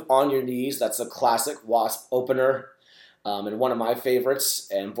 starting with On Your Knees. That's a classic Wasp opener, and one of my favorites.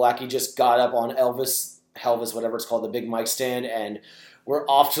 And Blackie just got up on Elvis, whatever it's called, the big mic stand, and we're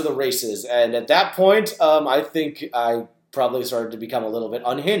off to the races. And at that point, I think I probably started to become a little bit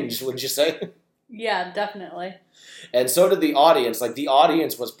unhinged, wouldn't you say? Yeah, definitely. And so did the audience. Like, the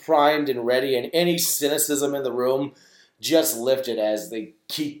audience was primed and ready, and any cynicism in the room just lifted as they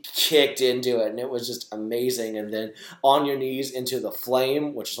kicked into it, and it was just amazing. And then On Your Knees into The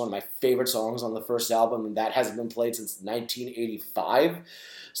Flame, which is one of my favorite songs on the first album, and that hasn't been played since 1985.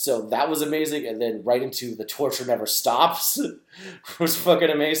 So that was amazing. And then right into The Torture Never Stops was fucking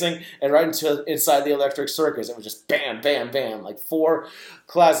amazing. And right into Inside the Electric Circus, it was just bam, bam, bam, like 4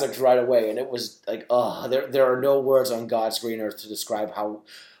 classics right away. And it was like, there are no words on God's green earth to describe how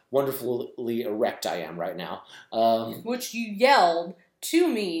wonderfully erect I am right now. Which you yelled to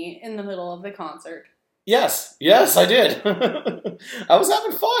me in the middle of the concert. Yes, I did. I was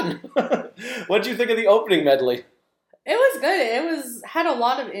having fun. What did you think of the opening medley? It was good. It had a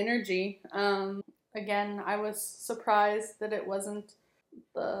lot of energy. Again, I was surprised that it wasn't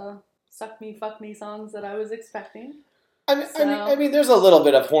the suck me, fuck me songs that I was expecting. I mean, there's a little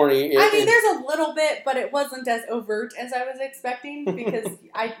bit of horny. There's a little bit, but it wasn't as overt as I was expecting because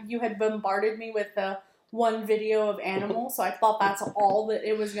you had bombarded me with the one video of Animal, so I thought that's all that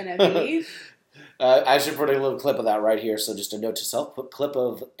it was going to be. I should put a little clip of that right here. So just a note to self: put clip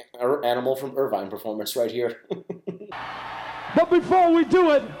of Animal from Irvine performance right here. But before we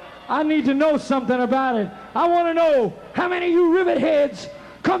do it, I need to know something about it. I want to know how many of you rivet heads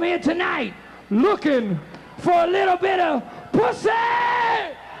come here tonight looking for a little bit of pussy!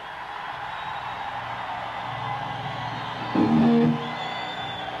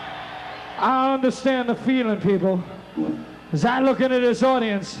 I understand the feeling, people. As I look into this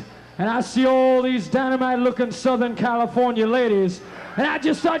audience, and I see all these dynamite-looking Southern California ladies, and I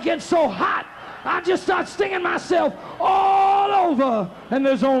just start getting so hot, I just start stinging myself all over, and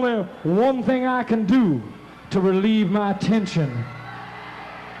there's only one thing I can do to relieve my tension.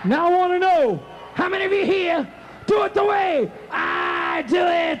 Now I want to know, how many of you here do it the way I do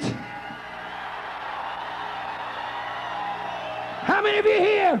it? How many of you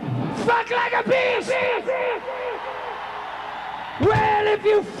here fuck like a beast? Well, if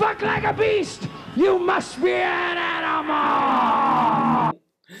you fuck like a beast, you must be an animal.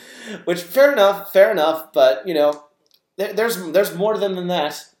 Which, fair enough, but, you know, there's more to them than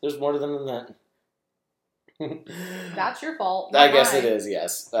that. There's more to them than that. That's your fault. I guess it is,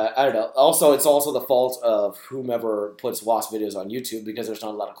 yes. I don't know. Also, it's also the fault of whomever puts Wasp videos on YouTube because there's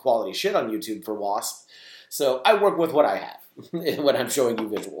not a lot of quality shit on YouTube for Wasp. So I work with what I have when I'm showing you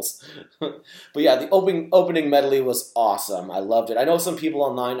visuals. But yeah, the opening medley was awesome. I loved it. I know some people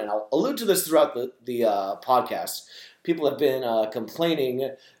online, and I'll allude to this throughout the podcast, people have been complaining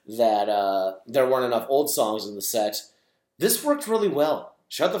that there weren't enough old songs in the set. This worked really well.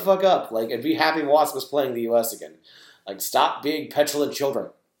 Shut the fuck up. Like, and be happy Wasp was playing the U.S. again. Like, stop being petulant children.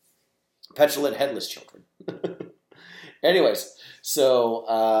 Petulant headless children. Anyways,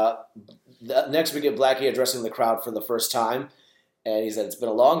 so next we get Blackie addressing the crowd for the first time. And he said, it's been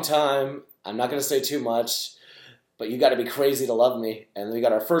a long time. I'm not going to say too much, but you got to be crazy to love me. And then we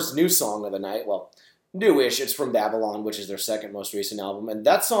got our first new song of the night. Well, newish. It's from Babylon, which is their second most recent album. And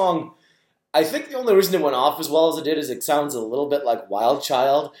that song, I think the only reason it went off as well as it did is it sounds a little bit like Wild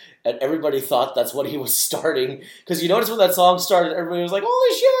Child, and everybody thought that's what he was starting. Because you notice when that song started, everybody was like,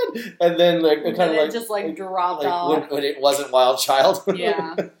 holy shit! And then like it kind of like... just like dropped off. When it wasn't Wild Child.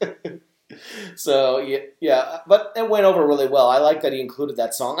 Yeah. So, yeah, but it went over really well. I like that he included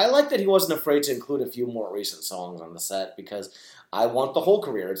that song. I like that he wasn't afraid to include a few more recent songs on the set, because I want the whole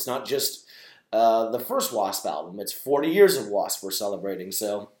career. It's not just the first Wasp album. It's 40 years of Wasp we're celebrating,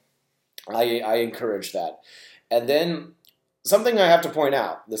 so I encourage that. And then, something I have to point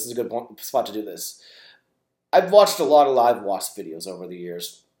out, this is a good spot to do this. I've watched a lot of live Wasp videos over the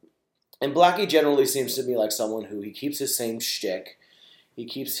years, and Blackie generally seems to be like someone who he keeps his same shtick. He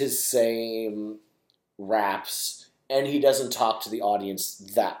keeps his same raps, and he doesn't talk to the audience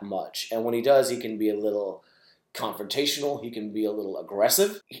that much. And when he does, he can be a little confrontational. He can be a little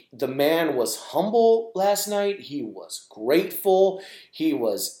aggressive. The man was humble last night. He was grateful. He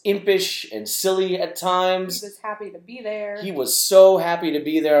was impish and silly at times. He was happy to be there. He was so happy to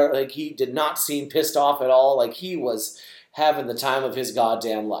be there. Like, he did not seem pissed off at all. Like, he was having the time of his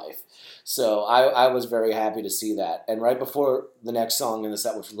goddamn life. So I was very happy to see that. And right before the next song in the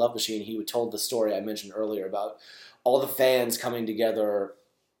set, which was Love Machine, he told the story I mentioned earlier about all the fans coming together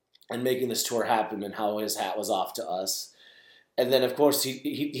and making this tour happen, and how his hat was off to us. And then, of course,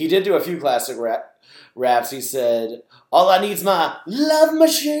 he did do a few classic raps. He said, "All I need's my love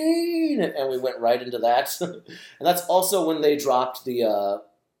machine," and we went right into that. And that's also when they dropped the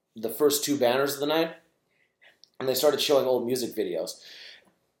first two banners of the night, and they started showing old music videos.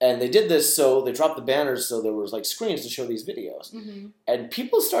 And they did this, so they dropped the banners so there was like screens to show these videos. Mm-hmm. And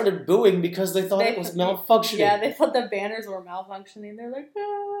people started booing because they thought it was malfunctioning. Yeah, they thought the banners were malfunctioning. They're like,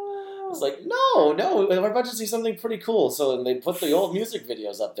 no. It's like, no, we're about to see something pretty cool. So they put the old music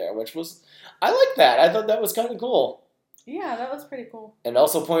videos up there, which was, I like that. I thought that was kind of cool. Yeah, that was pretty cool. And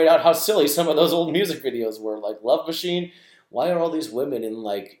also pointed out how silly some of those old music videos were. Like, Love Machine, why are all these women in,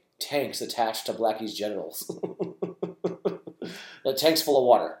 like, tanks attached to Blackie's genitals? The tank's full of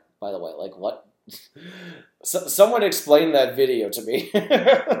water, by the way. Like, what? Someone explained that video to me.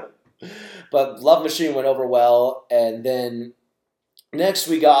 But Love Machine went over well, and then next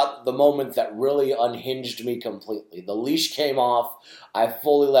we got the moment that really unhinged me completely. The leash came off. I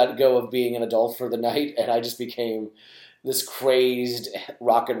fully let go of being an adult for the night, and I just became this crazed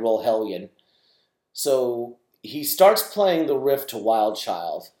rock and roll hellion. So he starts playing the riff to Wild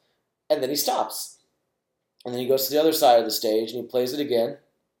Child, and then he stops. And then he goes to the other side of the stage, and he plays it again,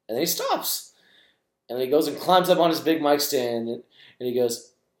 and then he stops. And then he goes and climbs up on his big mic stand, and he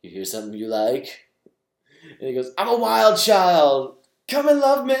goes, "You hear something you like?" And he goes, "I'm a wild child. Come and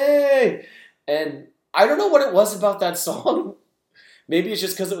love me." And I don't know what it was about that song. Maybe it's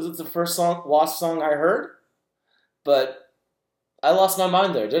just because it was the first Wasp song I heard. But I lost my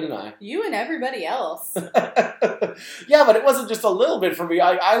mind there, didn't I? You and everybody else. Yeah, but it wasn't just a little bit for me.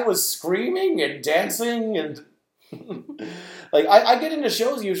 I was screaming and dancing and... like, I get into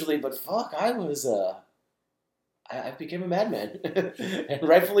shows usually, but fuck, I was... I became a madman. And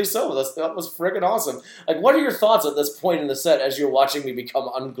rightfully so. That was friggin' awesome. Like, what are your thoughts at this point in the set as you're watching me become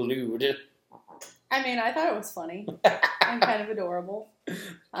unglued? I mean, I thought it was funny and kind of adorable.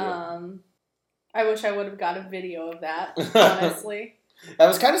 I wish I would have got a video of that, honestly. I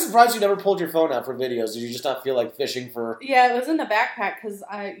was kind of surprised you never pulled your phone out for videos. Did you just not feel like fishing for... Yeah, it was in the backpack because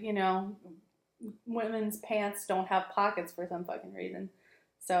women's pants don't have pockets for some fucking reason.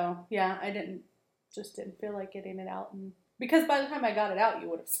 So, yeah, I didn't feel like getting it out. Because by the time I got it out, you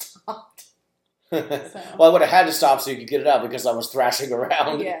would have stopped. So. Well, I would have had to stop so you could get it out because I was thrashing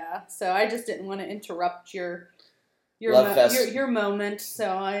around. Yeah, so I just didn't want to interrupt your moment, so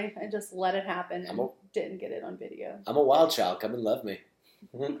I just let it happen and didn't get it on video. I'm a wild child. Come and love me.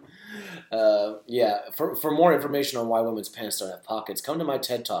 Yeah, for more information on why women's pants don't have pockets, come to my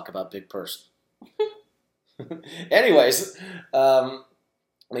TED Talk about Big Purse. Anyways,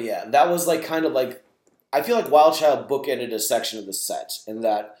 yeah, that was like kind of like, I feel like Wild Child bookended a section of the set in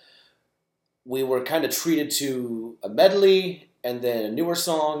that we were kind of treated to a medley and then a newer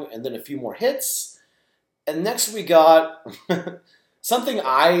song and then a few more hits. And next we got something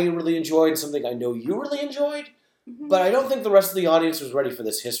I really enjoyed, something I know you really enjoyed, but I don't think the rest of the audience was ready for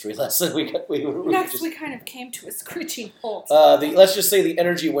this history lesson. We kind of came to a screeching halt. Let's just say the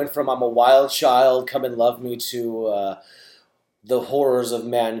energy went from "I'm a wild child, come and love me" to the horrors of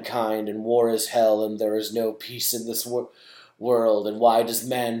mankind and war is hell and there is no peace in this world and why does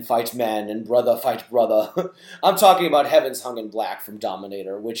man fight man and brother fight brother. I'm talking about Heaven's Hung in Black from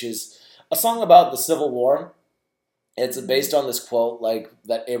Dominator, which is a song about the Civil War. It's based on this quote like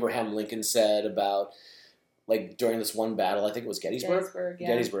that Abraham Lincoln said about like during this one battle, I think it was Gettysburg.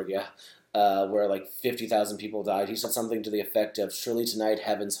 Gettysburg, yeah. Where like 50,000 people died. He said something to the effect of, "Surely tonight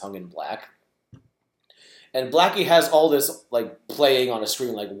heaven's hung in black." And Blackie has all this like playing on a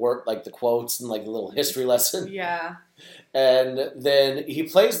screen, like work, like the quotes and like the little history lesson. Yeah. And then he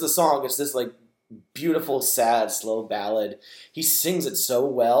plays the song. It's this like beautiful, sad, slow ballad. He sings it so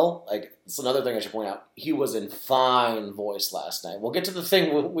well. Like, it's another thing I should point out. He was in fine voice last night. We'll get to the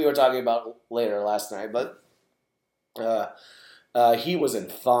thing we were talking about later last night, but he was in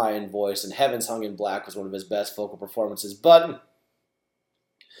fine voice, and Heaven's Hung in Black was one of his best vocal performances. But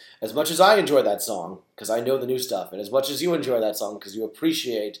as much as I enjoy that song, because I know the new stuff, and as much as you enjoy that song, because you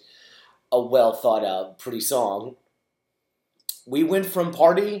appreciate a well-thought-out, pretty song, we went from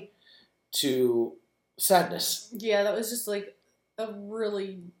party to sadness. Yeah, that was just like a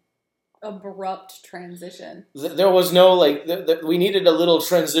really abrupt transition. There was no, like, we needed a little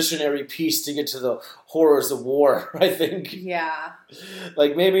transitionary piece to get to the horrors of war, I think. Yeah.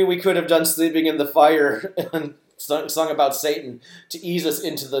 Like, maybe we could have done Sleeping in the Fire and sung about Satan to ease us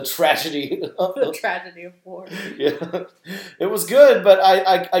into the tragedy. The tragedy of war. Yeah. It was good, but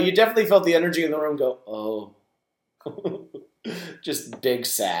I you definitely felt the energy in the room go, oh. Just big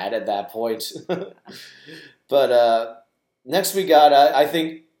sad at that point. But next we got, I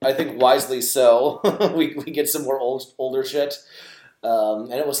think wisely so, we get some more older shit.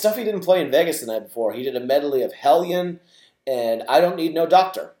 And it was stuff he didn't play in Vegas the night before. He did a medley of Hellion and I Don't Need No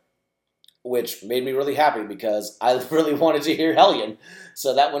Doctor, which made me really happy because I really wanted to hear Hellion.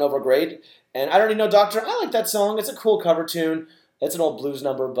 So that went over great. And I Don't Need No Doctor, I like that song. It's a cool cover tune. It's an old blues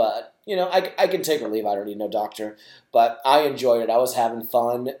number, but, you know, I can take or leave I Don't Need No Doctor. But I enjoyed it. I was having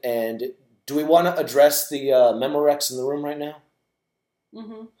fun. And do we want to address the Memorex in the room right now?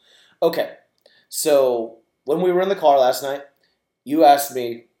 Mm-hmm. Okay. So when we were in the car last night, you asked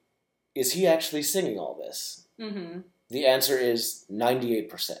me, is he actually singing all this? Mm-hmm. The answer is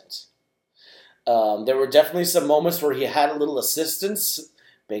 98%. There were definitely some moments where he had a little assistance.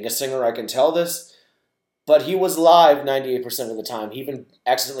 Being a singer, I can tell this. But he was live 98% of the time. He even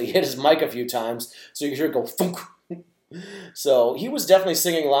accidentally hit his mic a few times, so you could hear it go thunk. So he was definitely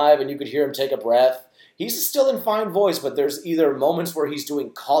singing live, and you could hear him take a breath. He's still in fine voice, but there's either moments where he's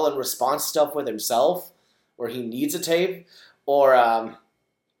doing call and response stuff with himself, where he needs a tape, or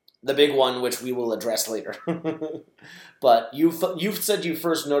the big one, which we will address later. But you said you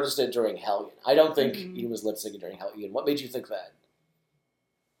first noticed it during Hellion. I don't think he was lip syncing during Hellion. What made you think that?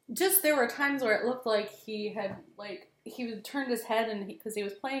 Just there were times where it looked like he had, like, he would turn his head and because he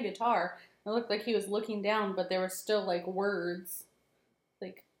was playing guitar, it looked like he was looking down, but there were still, like, words,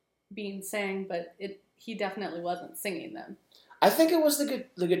 like, being sang, but he definitely wasn't singing them. I think it was the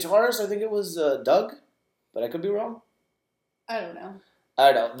guitarist. I think it was Doug, but I could be wrong. I don't know.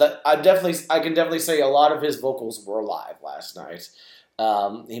 I don't know. I can definitely say a lot of his vocals were live last night.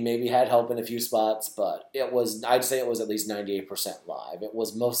 He maybe had help in a few spots, but I'd say it was at least 98% live. It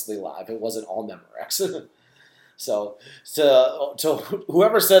was mostly live. It wasn't all Memorex. So, to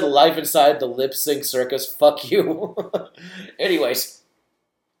whoever said life inside the lip sync circus, fuck you. Anyways.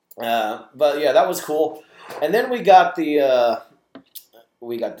 But yeah, that was cool. And then we got the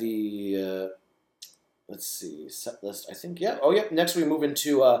let's see, set list, I think, yeah. Oh, yeah, next we move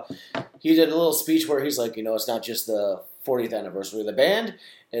into, he did a little speech where he's like, it's not just the 40th anniversary of the band,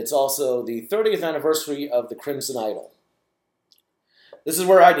 it's also the 30th anniversary of the Crimson Idol. This is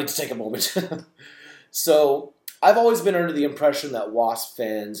where I need to take a moment. So, I've always been under the impression that Wasp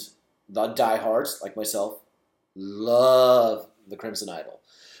fans, the diehards, like myself, love the Crimson Idol.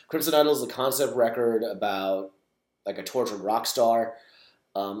 Crimson Idol is a concept record about, like, a tortured rock star.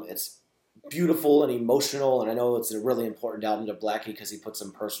 It's beautiful and emotional, and I know it's a really important album to Blackie because he put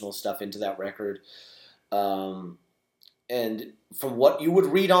some personal stuff into that record. And from what you would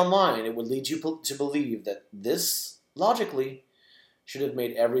read online, it would lead you to believe that this, logically, should have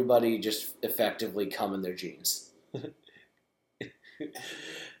made everybody just effectively come in their jeans.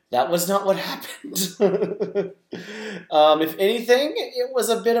 That was not what happened. If anything, it was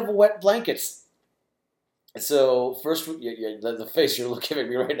a bit of a wet blanket. So, first, the face you're looking at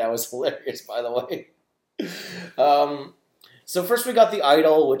me right now is hilarious, by the way. So first we got The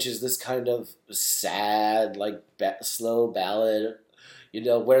Idol, which is this kind of sad, like, slow ballad.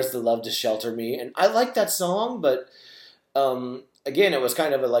 Where's the love to shelter me? And I like that song, but again, it was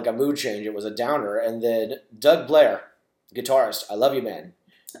kind of like a mood change. It was a downer. And then Doug Blair, guitarist, I love you, man.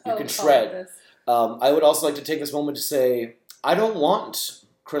 You can shred. I would also like to take this moment to say, I don't want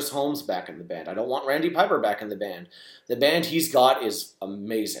Chris Holmes back in the band. I don't want Randy Piper back in the band. The band he's got is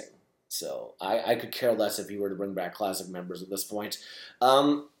amazing. So I could care less if he were to bring back classic members at this point.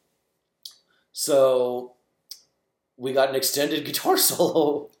 So we got an extended guitar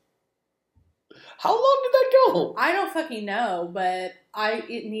solo. How long did that go? I don't fucking know, but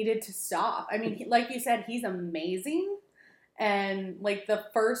it needed to stop. I mean, like you said, he's amazing. And like the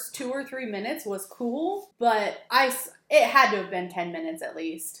first 2 or 3 minutes was cool, but it had to have been 10 minutes at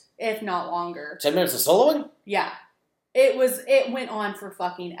least, if not longer. 10 minutes of soloing? Yeah. It went on for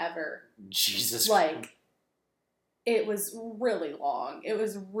fucking ever. Jesus. Like, it was really long. It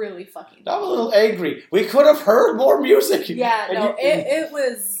was really fucking long. I'm a little angry. We could have heard more music. Yeah, no, it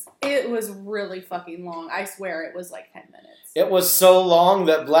was really fucking long. I swear it was like 10 minutes. It was so long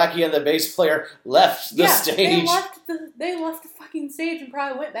that Blackie and the bass player left the stage. They left the fucking stage and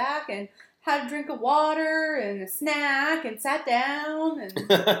probably went back and had a drink of water and a snack and sat down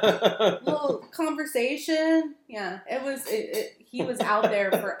and a little conversation. Yeah, he was out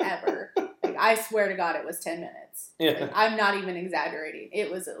there forever. Like, I swear to God, it was 10 minutes. Yeah. Like, I'm not even exaggerating.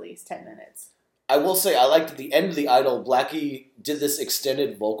 It was at least 10 minutes. I will say, I liked at the end of The Idol, Blackie did this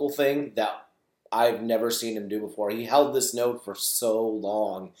extended vocal thing that I've never seen him do before. He held this note for so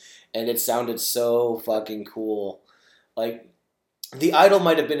long, and it sounded so fucking cool. Like, The Idol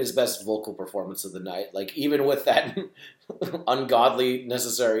might have been his best vocal performance of the night. Like, even with that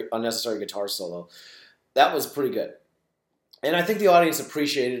unnecessary guitar solo, that was pretty good. And I think the audience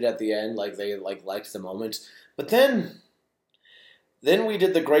appreciated it at the end. Like, they liked the moment. But then we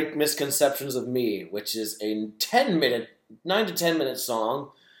did The Great Misconceptions of Me, which is a 9 to 10 minute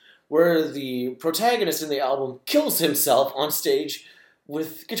song where the protagonist in the album kills himself on stage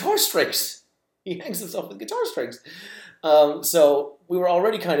with guitar strings. He hangs himself with guitar strings. So we were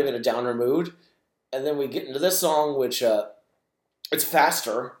already kind of in a downer mood, and then we get into this song, which it's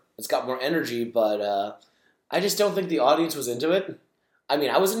faster, it's got more energy, but I just don't think the audience was into it. I mean,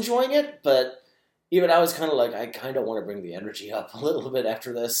 I was enjoying it, but even I was kind of like, I kind of want to bring the energy up a little bit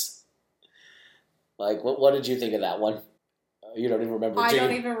after this. Like, what did you think of that one? You don't even remember. I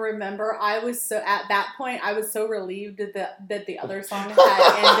don't even remember. At that point, I was so relieved that the other song had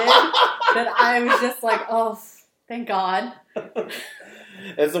ended that I was just like, oh, thank God.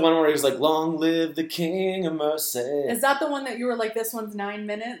 It's the one where he's like, long live the King of Mercy. Is that the one that you were like, this one's 9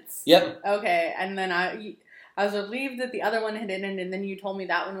 minutes? Yep. Okay, and then I was relieved that the other one had ended, and then you told me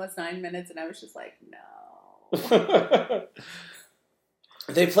that one was 9 minutes, and I was just like, no.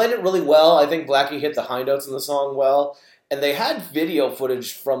 They played it really well. I think Blackie hit the high notes in the song well. And they had video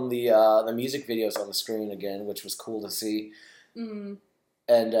footage from the music videos on the screen again, which was cool to see. Mm-hmm.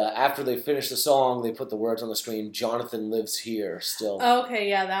 And after they finished the song, they put the words on the screen, Jonathan lives here still. Okay,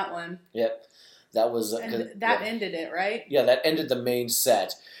 yeah, that one. Yep. That was... and that ended it, right? Yeah, that ended the main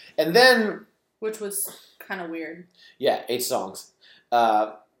set. And then... Which was kind of weird. Yeah, 8 songs.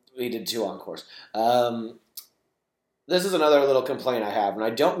 We did 2 encores. This is another little complaint I have, and I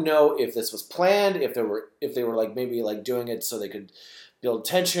don't know if this was planned, if they were like maybe like doing it so they could build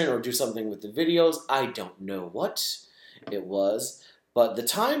tension or do something with the videos. I don't know what it was, but the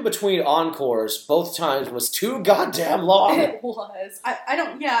time between encores both times was too goddamn long. It was. I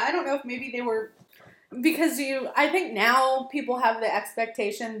don't know if maybe they were, because I think now people have the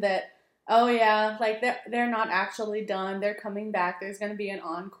expectation that, oh yeah, like they're not actually done, they're coming back, there's going to be an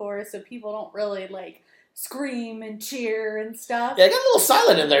encore, so people don't really like scream and cheer and stuff. Yeah, it got a little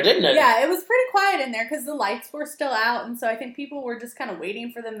silent in there, didn't it? Yeah, it was pretty quiet in there because the lights were still out, and so I think people were just kind of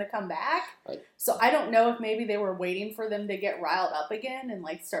waiting for them to come back. Right. So I don't know if maybe they were waiting for them to get riled up again and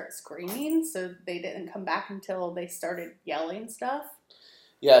like start screaming, so they didn't come back until they started yelling stuff.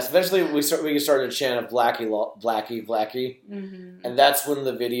 Yes, eventually we started a chant of Blackie, Blackie, Blackie, Mm-hmm. and that's when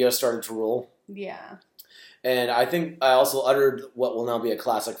the video started to roll. Yeah. And I think I also uttered what will now be a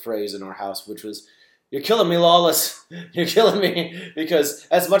classic phrase in our house, which was, "You're killing me, Lawless. You're killing me." Because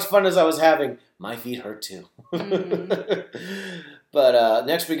as much fun as I was having, my feet hurt too. Mm-hmm. But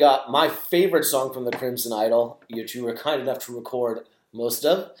next we got my favorite song from the Crimson Idol, which you were kind enough to record most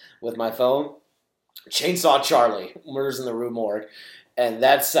of with my phone, Chainsaw Charlie, Murders in the Rue Morgue. And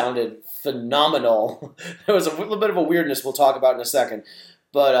that sounded phenomenal. There was a little bit of a weirdness we'll talk about in a second.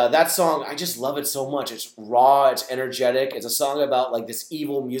 But that song, I just love it so much. It's raw, it's energetic. It's a song about like this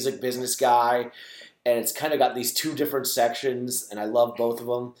evil music business guy. And it's kind of got these 2 different sections, and I love both of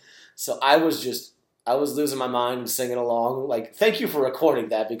them. So I was losing my mind and singing along. Like, thank you for recording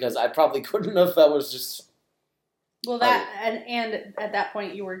that, because I probably couldn't have. That was just... Well, that, and at that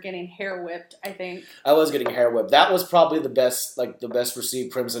point you were getting hair whipped, I think. I was getting hair whipped. That was probably the best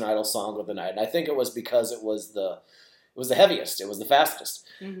received Crimson Idol song of the night. And I think it was because it was the heaviest. It was the fastest.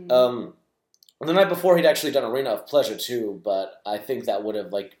 Mm-hmm. The night before he'd actually done Arena of Pleasure too, but I think that would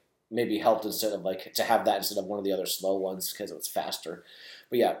have like maybe helped instead of like to have that instead of one of the other slow ones because it was faster.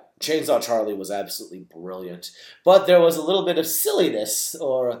 But yeah, Chainsaw Charlie was absolutely brilliant. But there was a little bit of silliness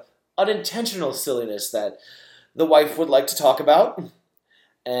or unintentional silliness that the wife would like to talk about,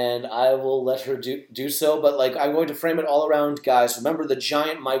 and I will let her do so. But like, I'm going to frame it all around, guys. Remember the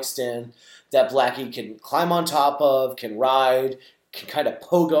giant mic stand that Blackie can climb on top of, can ride, can kind of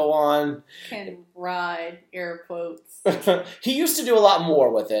pogo on. Can ride, air quotes. He used to do a lot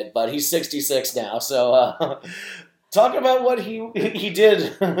more with it, but he's 66 now, so talk about what he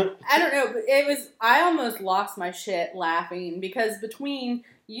did. I don't know, but I almost lost my shit laughing, because between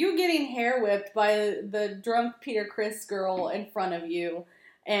you getting hair whipped by the drunk Peter Criss girl in front of you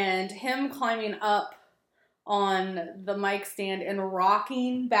and him climbing up on the mic stand and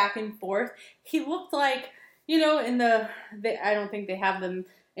rocking back and forth. He looked like, you know, I don't think they have them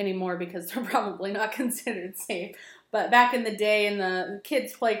anymore because they're probably not considered safe. But back in the day in the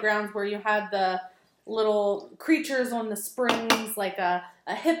kids' playgrounds where you had the little creatures on the springs, like a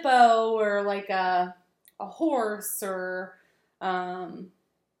hippo or like a horse or, I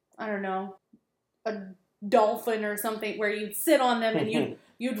don't know, a dolphin or something, where you'd sit on them and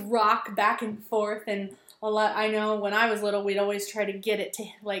you'd rock back and forth. And I know when I was little, we'd always try to get it to,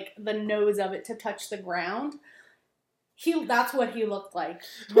 like, the nose of it to touch the ground. That's what he looked like,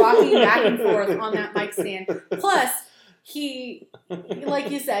 rocking back and forth on that mic stand. Plus, he, like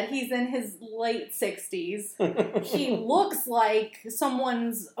you said, he's in his late 60s. He looks like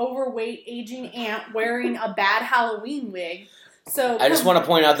someone's overweight aging aunt wearing a bad Halloween wig. So I just want to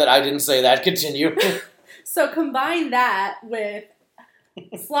point out that I didn't say that. Continue. So combine that with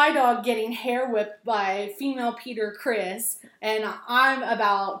Sly Dog getting hair whipped by female Peter Criss, and I'm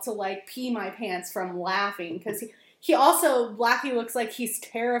about to, like, pee my pants from laughing, because he also, Blackie looks like he's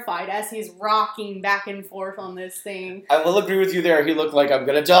terrified as he's rocking back and forth on this thing. I will agree with you there. He looked like, I'm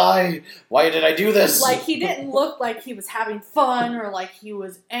gonna die. Why did I do this? Like, he didn't look like he was having fun or like he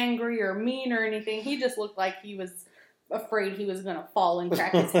was angry or mean or anything. He just looked like he was afraid he was gonna fall and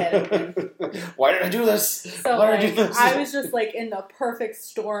crack his head open. Why did I do this? So, Why like, did I do this? I was just, like, in the perfect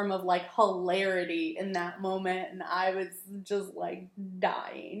storm of, like, hilarity in that moment, and I was just, like,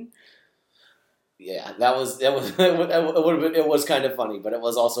 dying. Yeah, it was kind of funny, but it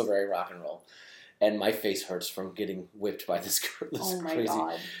was also very rock and roll. And my face hurts from getting whipped by this girl. Oh my crazy.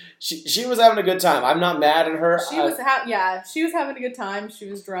 God. She was having a good time. I'm not mad at her. She was having a good time. She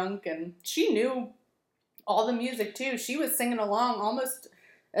was drunk, and she knew all the music too. She was singing along almost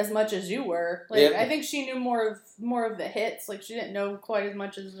as much as you were. Like, Yep. I think she knew more of the hits. Like, she didn't know quite as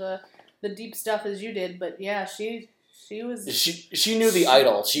much as the deep stuff as you did. But yeah, she was. She knew the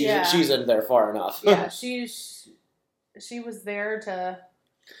idol. She's in there far enough. Yeah, she was there to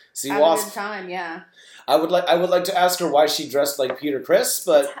See, have a good time. Yeah. I would like to ask her why she dressed like Peter Criss,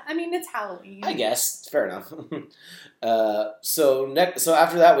 but I mean, it's Halloween. I guess fair enough. So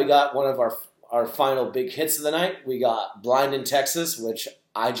after that, we got one of our final big hits of the night. We got "Blind in Texas," which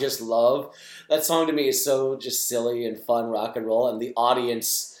I just love. That song to me is so just silly and fun rock and roll, and the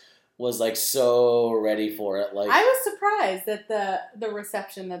audience was, like, so ready for it. Like, I was surprised at the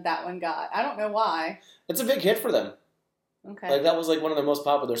reception that one got. I don't know why. it's a big hit for them. Okay. Like, that was, like, one of their most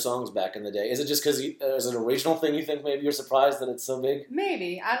popular songs back in the day. Is it just because is it a regional thing you think maybe you're surprised that it's so big?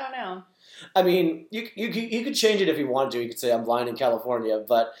 Maybe. I don't know. I mean, you could change it if you wanted to. You could say I'm blind in California,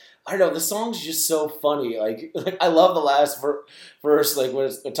 but I don't know. The song's just so funny. Like I love the last verse, like when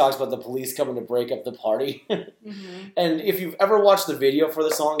it talks about the police coming to break up the party. Mm-hmm. And if you've ever watched the video for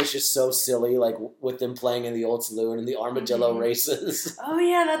the song, it's just so silly. Like with them playing in the old saloon and the armadillo races. Oh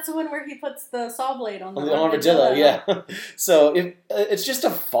yeah, that's the one where he puts the saw blade on the armadillo. Yeah. So it's just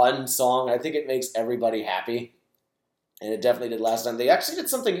a fun song. I think it makes everybody happy. And it definitely did last time. They actually did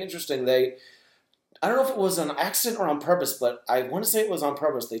something interesting. I don't know if it was an accident or on purpose, but I want to say it was on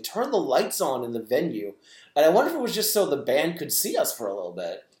purpose. They turned the lights on in the venue. And I wonder if it was just so the band could see us for a little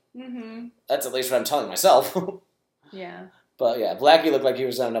bit. Mm-hmm. That's at least what I'm telling myself. Yeah. But yeah, Blackie looked like he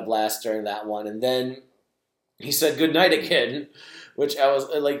was having a blast during that one. And then he said goodnight again, which I was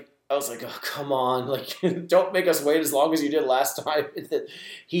like, oh, come on. Like, don't make us wait as long as you did last time.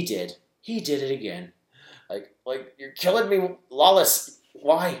 He did. He did it again. Like, you're killing me, Lawless.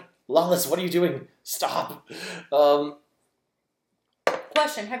 Why? Lawless, what are you doing? Stop.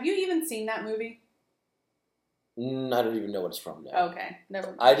 Question, have you even seen that movie? I don't even know what it's from now. Okay, never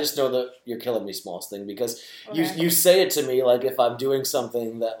mind. I just know the "you're killing me" Smalls thing because you say it to me like if I'm doing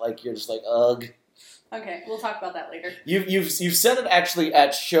something that, like, you're just like, ugh. Okay, we'll talk about that later. You've said it actually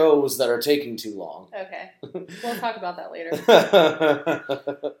at shows that are taking too long. Okay, we'll talk about that later.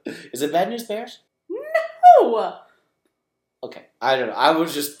 Is it Bad News Bears? No! Okay, I don't know. I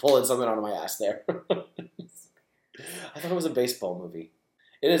was just pulling something out of my ass there. I thought it was a baseball movie.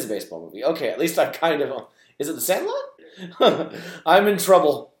 It is a baseball movie. Okay, at least I'm kind of... Is it The Sandlot? I'm in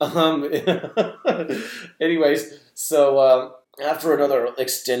trouble. Anyways, so after another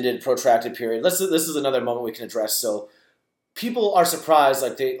extended, protracted period, this is another moment we can address. So people are surprised.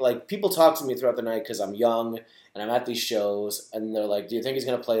 People talk to me throughout the night because I'm young and I'm at these shows, and they're like, do you think he's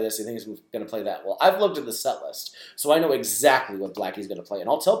going to play this? Do you think he's going to play that? Well, I've looked at the set list, so I know exactly what Blackie's going to play, and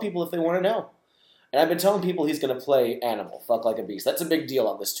I'll tell people if they want to know. And I've been telling people he's going to play Animal, Fuck Like a Beast. That's a big deal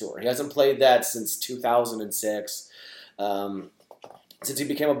on this tour. He hasn't played that since 2006. Since he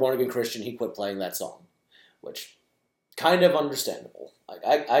became a born-again Christian, he quit playing that song, which kind of understandable.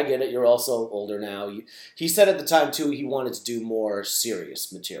 Like I get it. You're also older now. He said at the time too he wanted to do more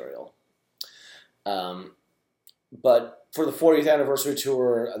serious material. But for the 40th anniversary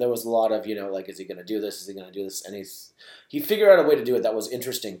tour, there was a lot of, like, is he going to do this? Is he going to do this? And he figured out a way to do it that was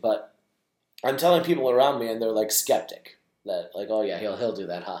interesting. But I'm telling people around me, and they're like skeptic that, like, oh yeah, he'll do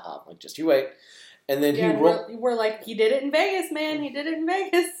that, haha. I'm like, just you wait. And then we're like, he did it in Vegas, man. He did it in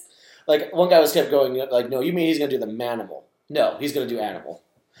Vegas. Like, one guy was kept going, like, no, you mean he's going to do the Manimal? No, he's going to do Animal.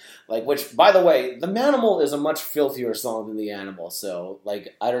 Like, which, by the way, the Manimal is a much filthier song than the Animal. So,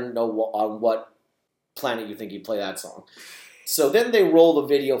 like, I don't know on what planet you think he'd play that song. So then they roll the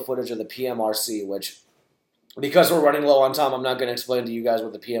video footage of the PMRC, which, because we're running low on time, I'm not going to explain to you guys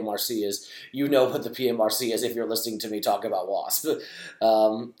what the PMRC is. You know what the PMRC is if you're listening to me talk about Wasp.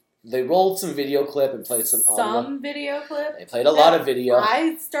 They rolled some video clip and played some audio. Some video clip? They played a lot of video.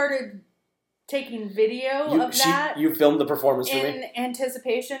 I started taking video of that. You filmed the performance for me? In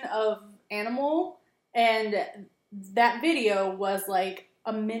anticipation of Animal, and that video was like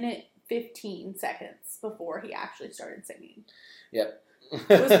a minute 15 seconds before he actually started singing. Yep.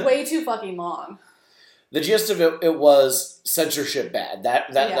 It was way too fucking long. The gist of it was censorship bad.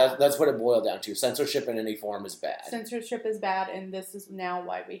 That's what it boiled down to. Censorship in any form is bad. Censorship is bad, and this is now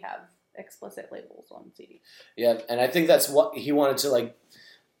why we have explicit labels on CD. Yeah, and I think that's what he wanted to, like,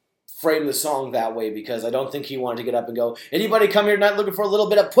 frame the song that way, because I don't think he wanted to get up and go, anybody come here tonight looking for a little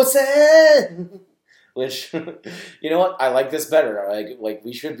bit of pussy? Which, you know what? I like this better. Like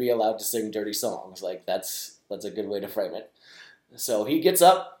we should be allowed to sing dirty songs. Like, that's a good way to frame it. So he gets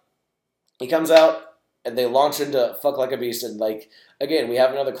up, he comes out, and they launch into Fuck Like a Beast, and, like, again, we have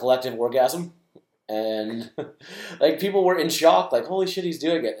another collective orgasm, and, like, people were in shock, like, holy shit, he's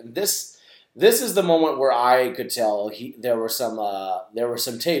doing it. And this is the moment where I could tell there were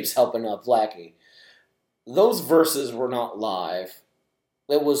some tapes helping up Blackie. Those verses were not live.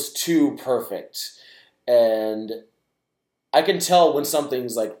 It was too perfect. And I can tell when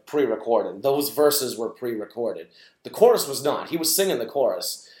something's, like, pre-recorded. Those verses were pre-recorded. The chorus was not. He was singing the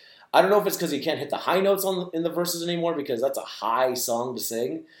chorus. I don't know if it's because he can't hit the high notes in the verses anymore, because that's a high song to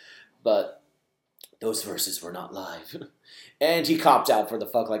sing, but those verses were not live. And he copped out for the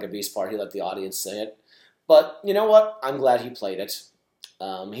Fuck Like a Beast part. He let the audience sing it. But you know what? I'm glad he played it.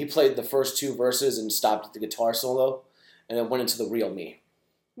 He played the first two verses and stopped at the guitar solo, and then went into the real me.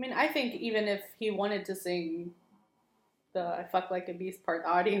 I mean, I think even if he wanted to sing the I Fuck Like a Beast part, the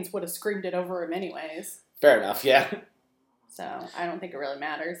audience would have screamed it over him anyways. Fair enough, yeah. So, I don't think it really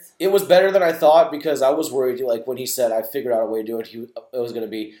matters. It was better than I thought, because I was worried, like, when he said, I figured out a way to do it, it was going to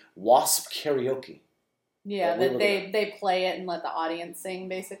be Wasp karaoke. Yeah, that they play it and let the audience sing,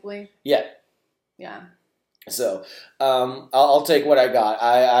 basically. Yeah. Yeah. So, I'll take what I got.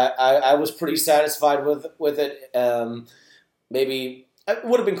 I was pretty satisfied with it. Maybe it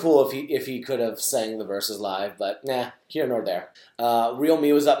would have been cool if he could have sang the verses live, but nah, here nor there. Real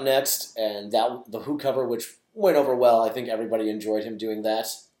Me was up next, and the Who cover, which went over well. I think everybody enjoyed him doing that.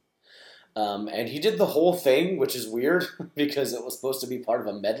 And he did the whole thing, which is weird, because it was supposed to be part of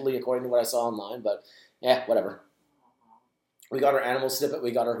a medley, according to what I saw online, but yeah, whatever. We got our Animal snippet,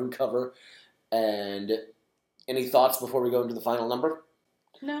 we got our Who cover, and any thoughts before we go into the final number?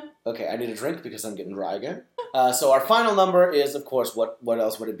 No. Okay, I need a drink because I'm getting dry again. So our final number is, of course, what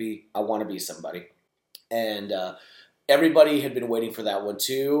else would it be? I Want to Be Somebody. And everybody had been waiting for that one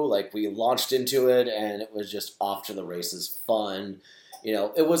too. Like, we launched into it, and it was just off to the races, fun. You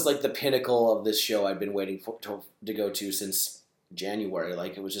know, it was like the pinnacle of this show I'd been waiting to go to since January.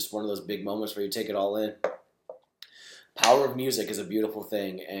 Like, it was just one of those big moments where you take it all in. Power of music is a beautiful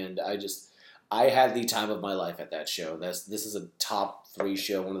thing, and I had the time of my life at that show. This is a top 3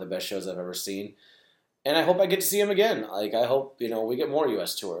 show, one of the best shows I've ever seen. And I hope I get to see him again. Like, I hope, we get more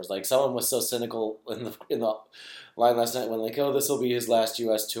U.S. tours. Like, someone was so cynical in the line last night when, like, oh, this will be his last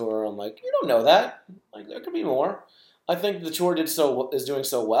U.S. tour. I'm like, you don't know that. Like, there could be more. I think the tour is doing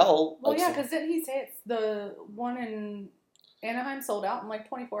so well. Well, like, yeah, because didn't he say it's the one in Anaheim sold out in like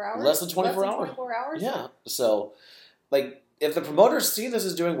 24 hours? Less than 24 hours. 24 hours? Yeah. So, like, if the promoters see this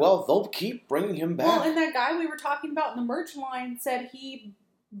is doing well, they'll keep bringing him back. Well, and that guy we were talking about in the merch line said he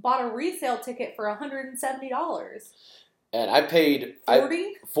bought a resale ticket for $170. And I paid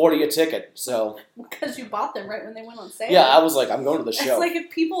 40? $40 a ticket, so... Because you bought them right when they went on sale. Yeah, I was like, I'm going to the show. It's like, if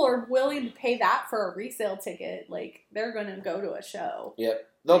people are willing to pay that for a resale ticket, like, they're going to go to a show. Yep,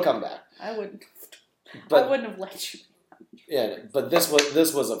 they'll come back. I wouldn't have let you. Yeah, but this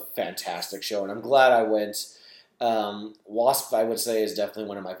was a fantastic show, and I'm glad I went. Wasp, I would say, is definitely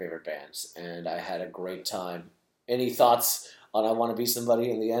one of my favorite bands, and I had a great time. Any thoughts on I Want to Be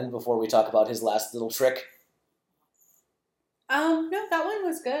Somebody in the end before we talk about his last little trick? No, that one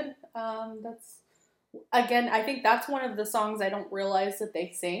was good. That's again, I think that's one of the songs I don't realize that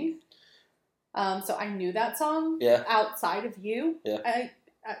they sing. So I knew that song outside of you. Yeah.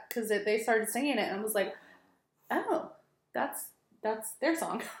 Because they started singing it, and I was like, oh, that's their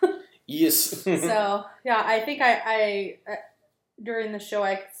song. Yes. So yeah, I think I during the show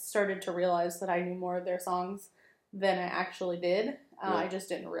I started to realize that I knew more of their songs than I actually did. I just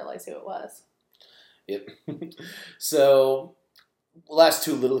didn't realize who it was. Yep. So, last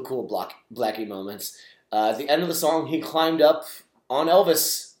two little cool Blackie moments. At the end of the song, he climbed up on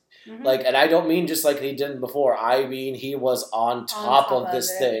Elvis. Mm-hmm. And I don't mean just like he did before. I mean he was on top of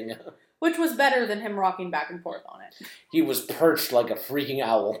this thing. Which was better than him rocking back and forth on it. He was perched like a freaking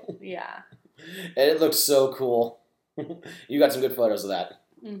owl. Yeah. And it looked so cool. You got some good photos of that.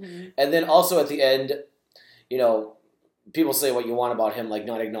 Mm-hmm. And then also at the end, people say what you want about him, like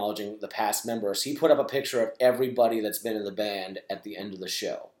not acknowledging the past members. He put up a picture of everybody that's been in the band at the end of the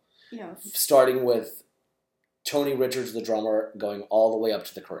show. Yeah. Starting with Tony Richards, the drummer, going all the way up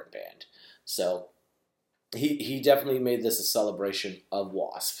to the current band. So he definitely made this a celebration of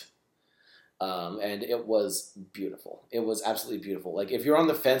Wasp. And it was beautiful. It was absolutely beautiful. Like, if you're on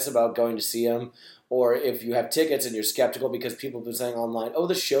the fence about going to see him, or if you have tickets and you're skeptical because people have been saying online, oh,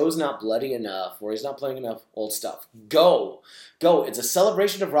 the show's not bloody enough, or he's not playing enough old stuff, go. It's a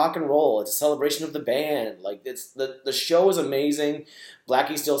celebration of rock and roll. It's a celebration of the band. Like, it's the show is amazing.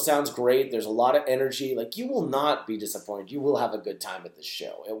 Blackie still sounds great. There's a lot of energy. Like, you will not be disappointed. You will have a good time at this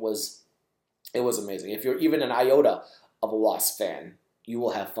show. It was amazing. If you're even an iota of a Wasp fan, you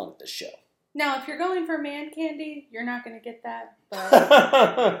will have fun at this show. Now, if you're going for Man Candy, you're not going to get that.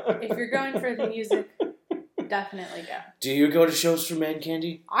 But if you're going for the music, definitely go. Do you go to shows for Man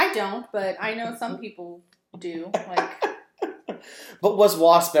Candy? I don't, but I know some people do. But was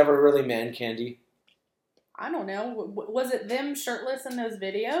Wasp ever really Man Candy? I don't know. Was it them shirtless in those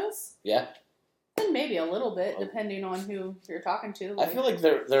videos? Yeah. Then maybe a little bit, depending on who you're talking to. I feel like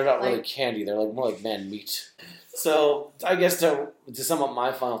they're not really candy. They're more like man meat. So, I guess to sum up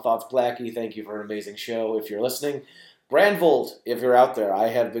my final thoughts, Blackie, thank you for an amazing show. If you're listening, Brandvold, if you're out there, I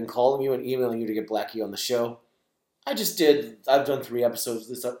have been calling you and emailing you to get Blackie on the show. I just did. I've done 3 episodes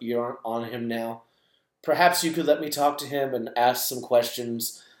this year on him now. Perhaps you could let me talk to him and ask some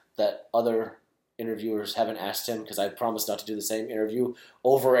questions that other interviewers haven't asked him, because I promised not to do the same interview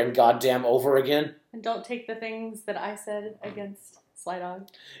over and goddamn over again. And don't take the things that I said against Sly Dog.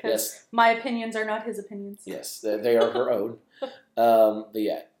 Yes. My opinions are not his opinions. Yes, they are her own. But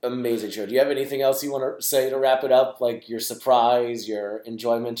yeah, amazing show. Do you have anything else you want to say to wrap it up? Like your surprise, your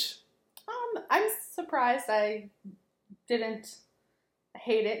enjoyment? I'm surprised I didn't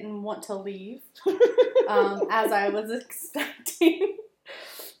hate it and want to leave as I was expecting.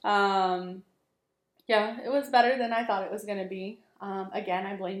 Yeah, it was better than I thought it was going to be. Again,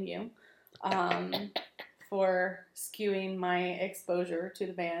 I blame you for skewing my exposure to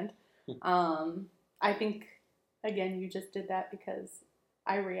the band. I think, again, you just did that because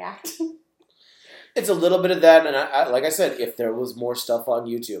I react. It's a little bit of that, and I like I said, if there was more stuff on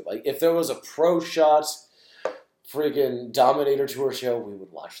YouTube, like if there was a Pro Shot freaking Dominator Tour show, we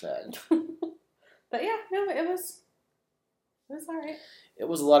would watch that. But yeah, no, it was all right. It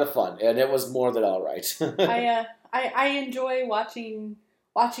was a lot of fun, and it was more than all right. I enjoy watching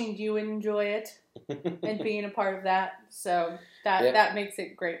you enjoy it and being a part of that. So that makes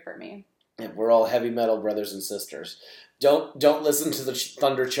it great for me. Yeah, we're all heavy metal brothers and sisters. Don't listen to the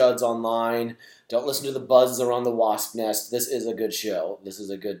Thunder Chuds online. Don't listen to the buzz around the Wasp Nest. This is a good show. This is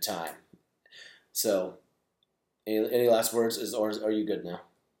a good time. So, any last words? Or are you good now?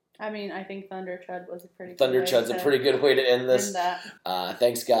 I mean, I think Thunder Chud was a pretty Thunder Chud's a pretty good way to end this. That.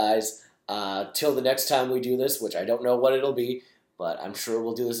 Thanks, guys. Till the next time we do this, which I don't know what it'll be, but I'm sure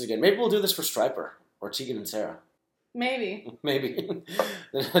we'll do this again. Maybe we'll do this for Stryper or Tegan and Sarah. Maybe.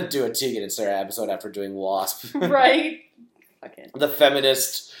 Do a Tegan and Sarah episode after doing Wasp. Right. Okay. The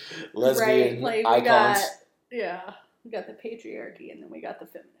feminist, lesbian icons. We got the patriarchy and then we got the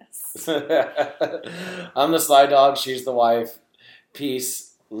feminists. I'm the Sly Dog. She's the wife. Peace.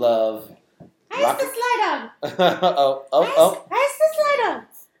 Love. I'm the Sly Dog. oh. I'm the Sly Dog.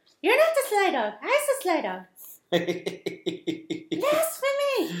 You're not the Sly Dog. I'm the Sly Dog.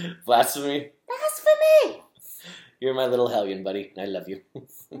 Blasphemy. Blasphemy. Blasphemy. You're my little hellion, buddy. I love you.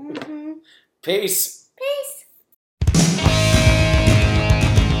 Mm-hmm. Peace. Peace.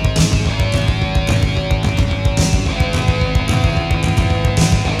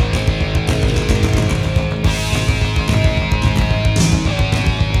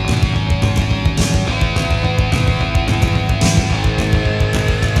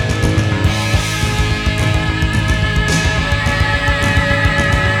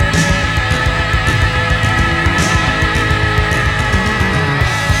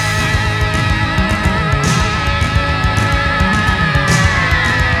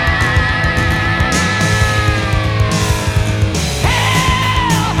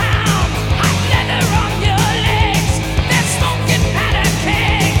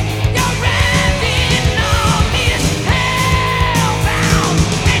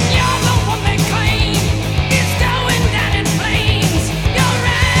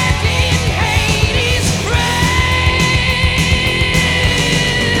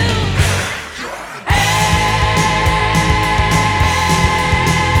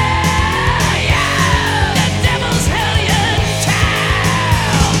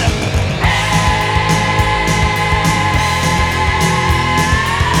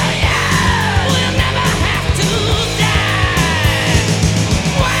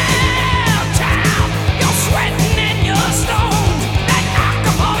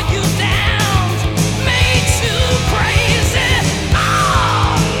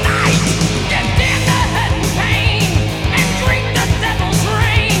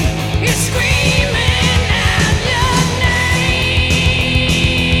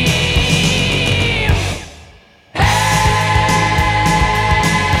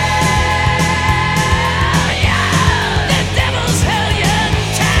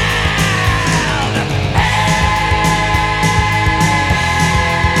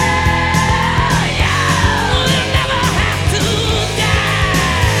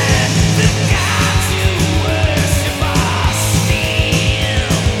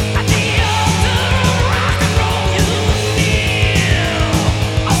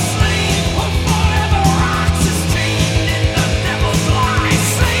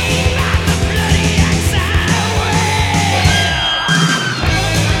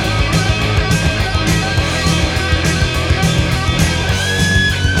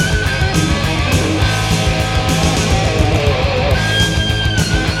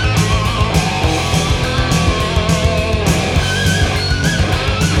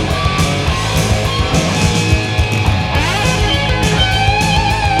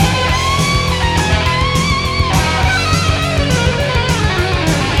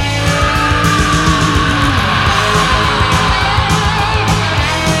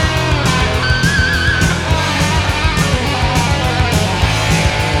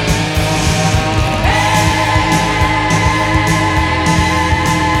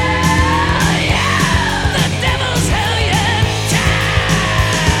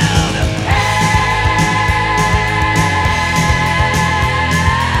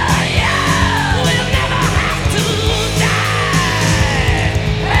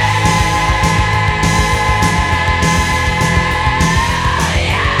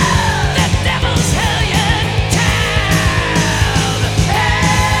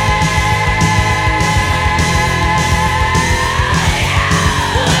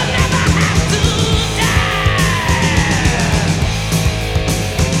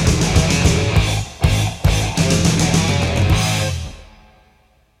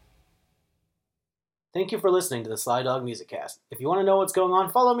 Thank you for listening to the Sly Dog Music Cast. If you want to know what's going on,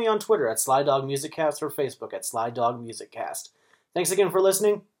 follow me on Twitter at Sly Dog Music Cast or Facebook at Sly Dog Music Cast. Thanks again for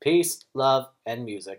listening. Peace, love, and music.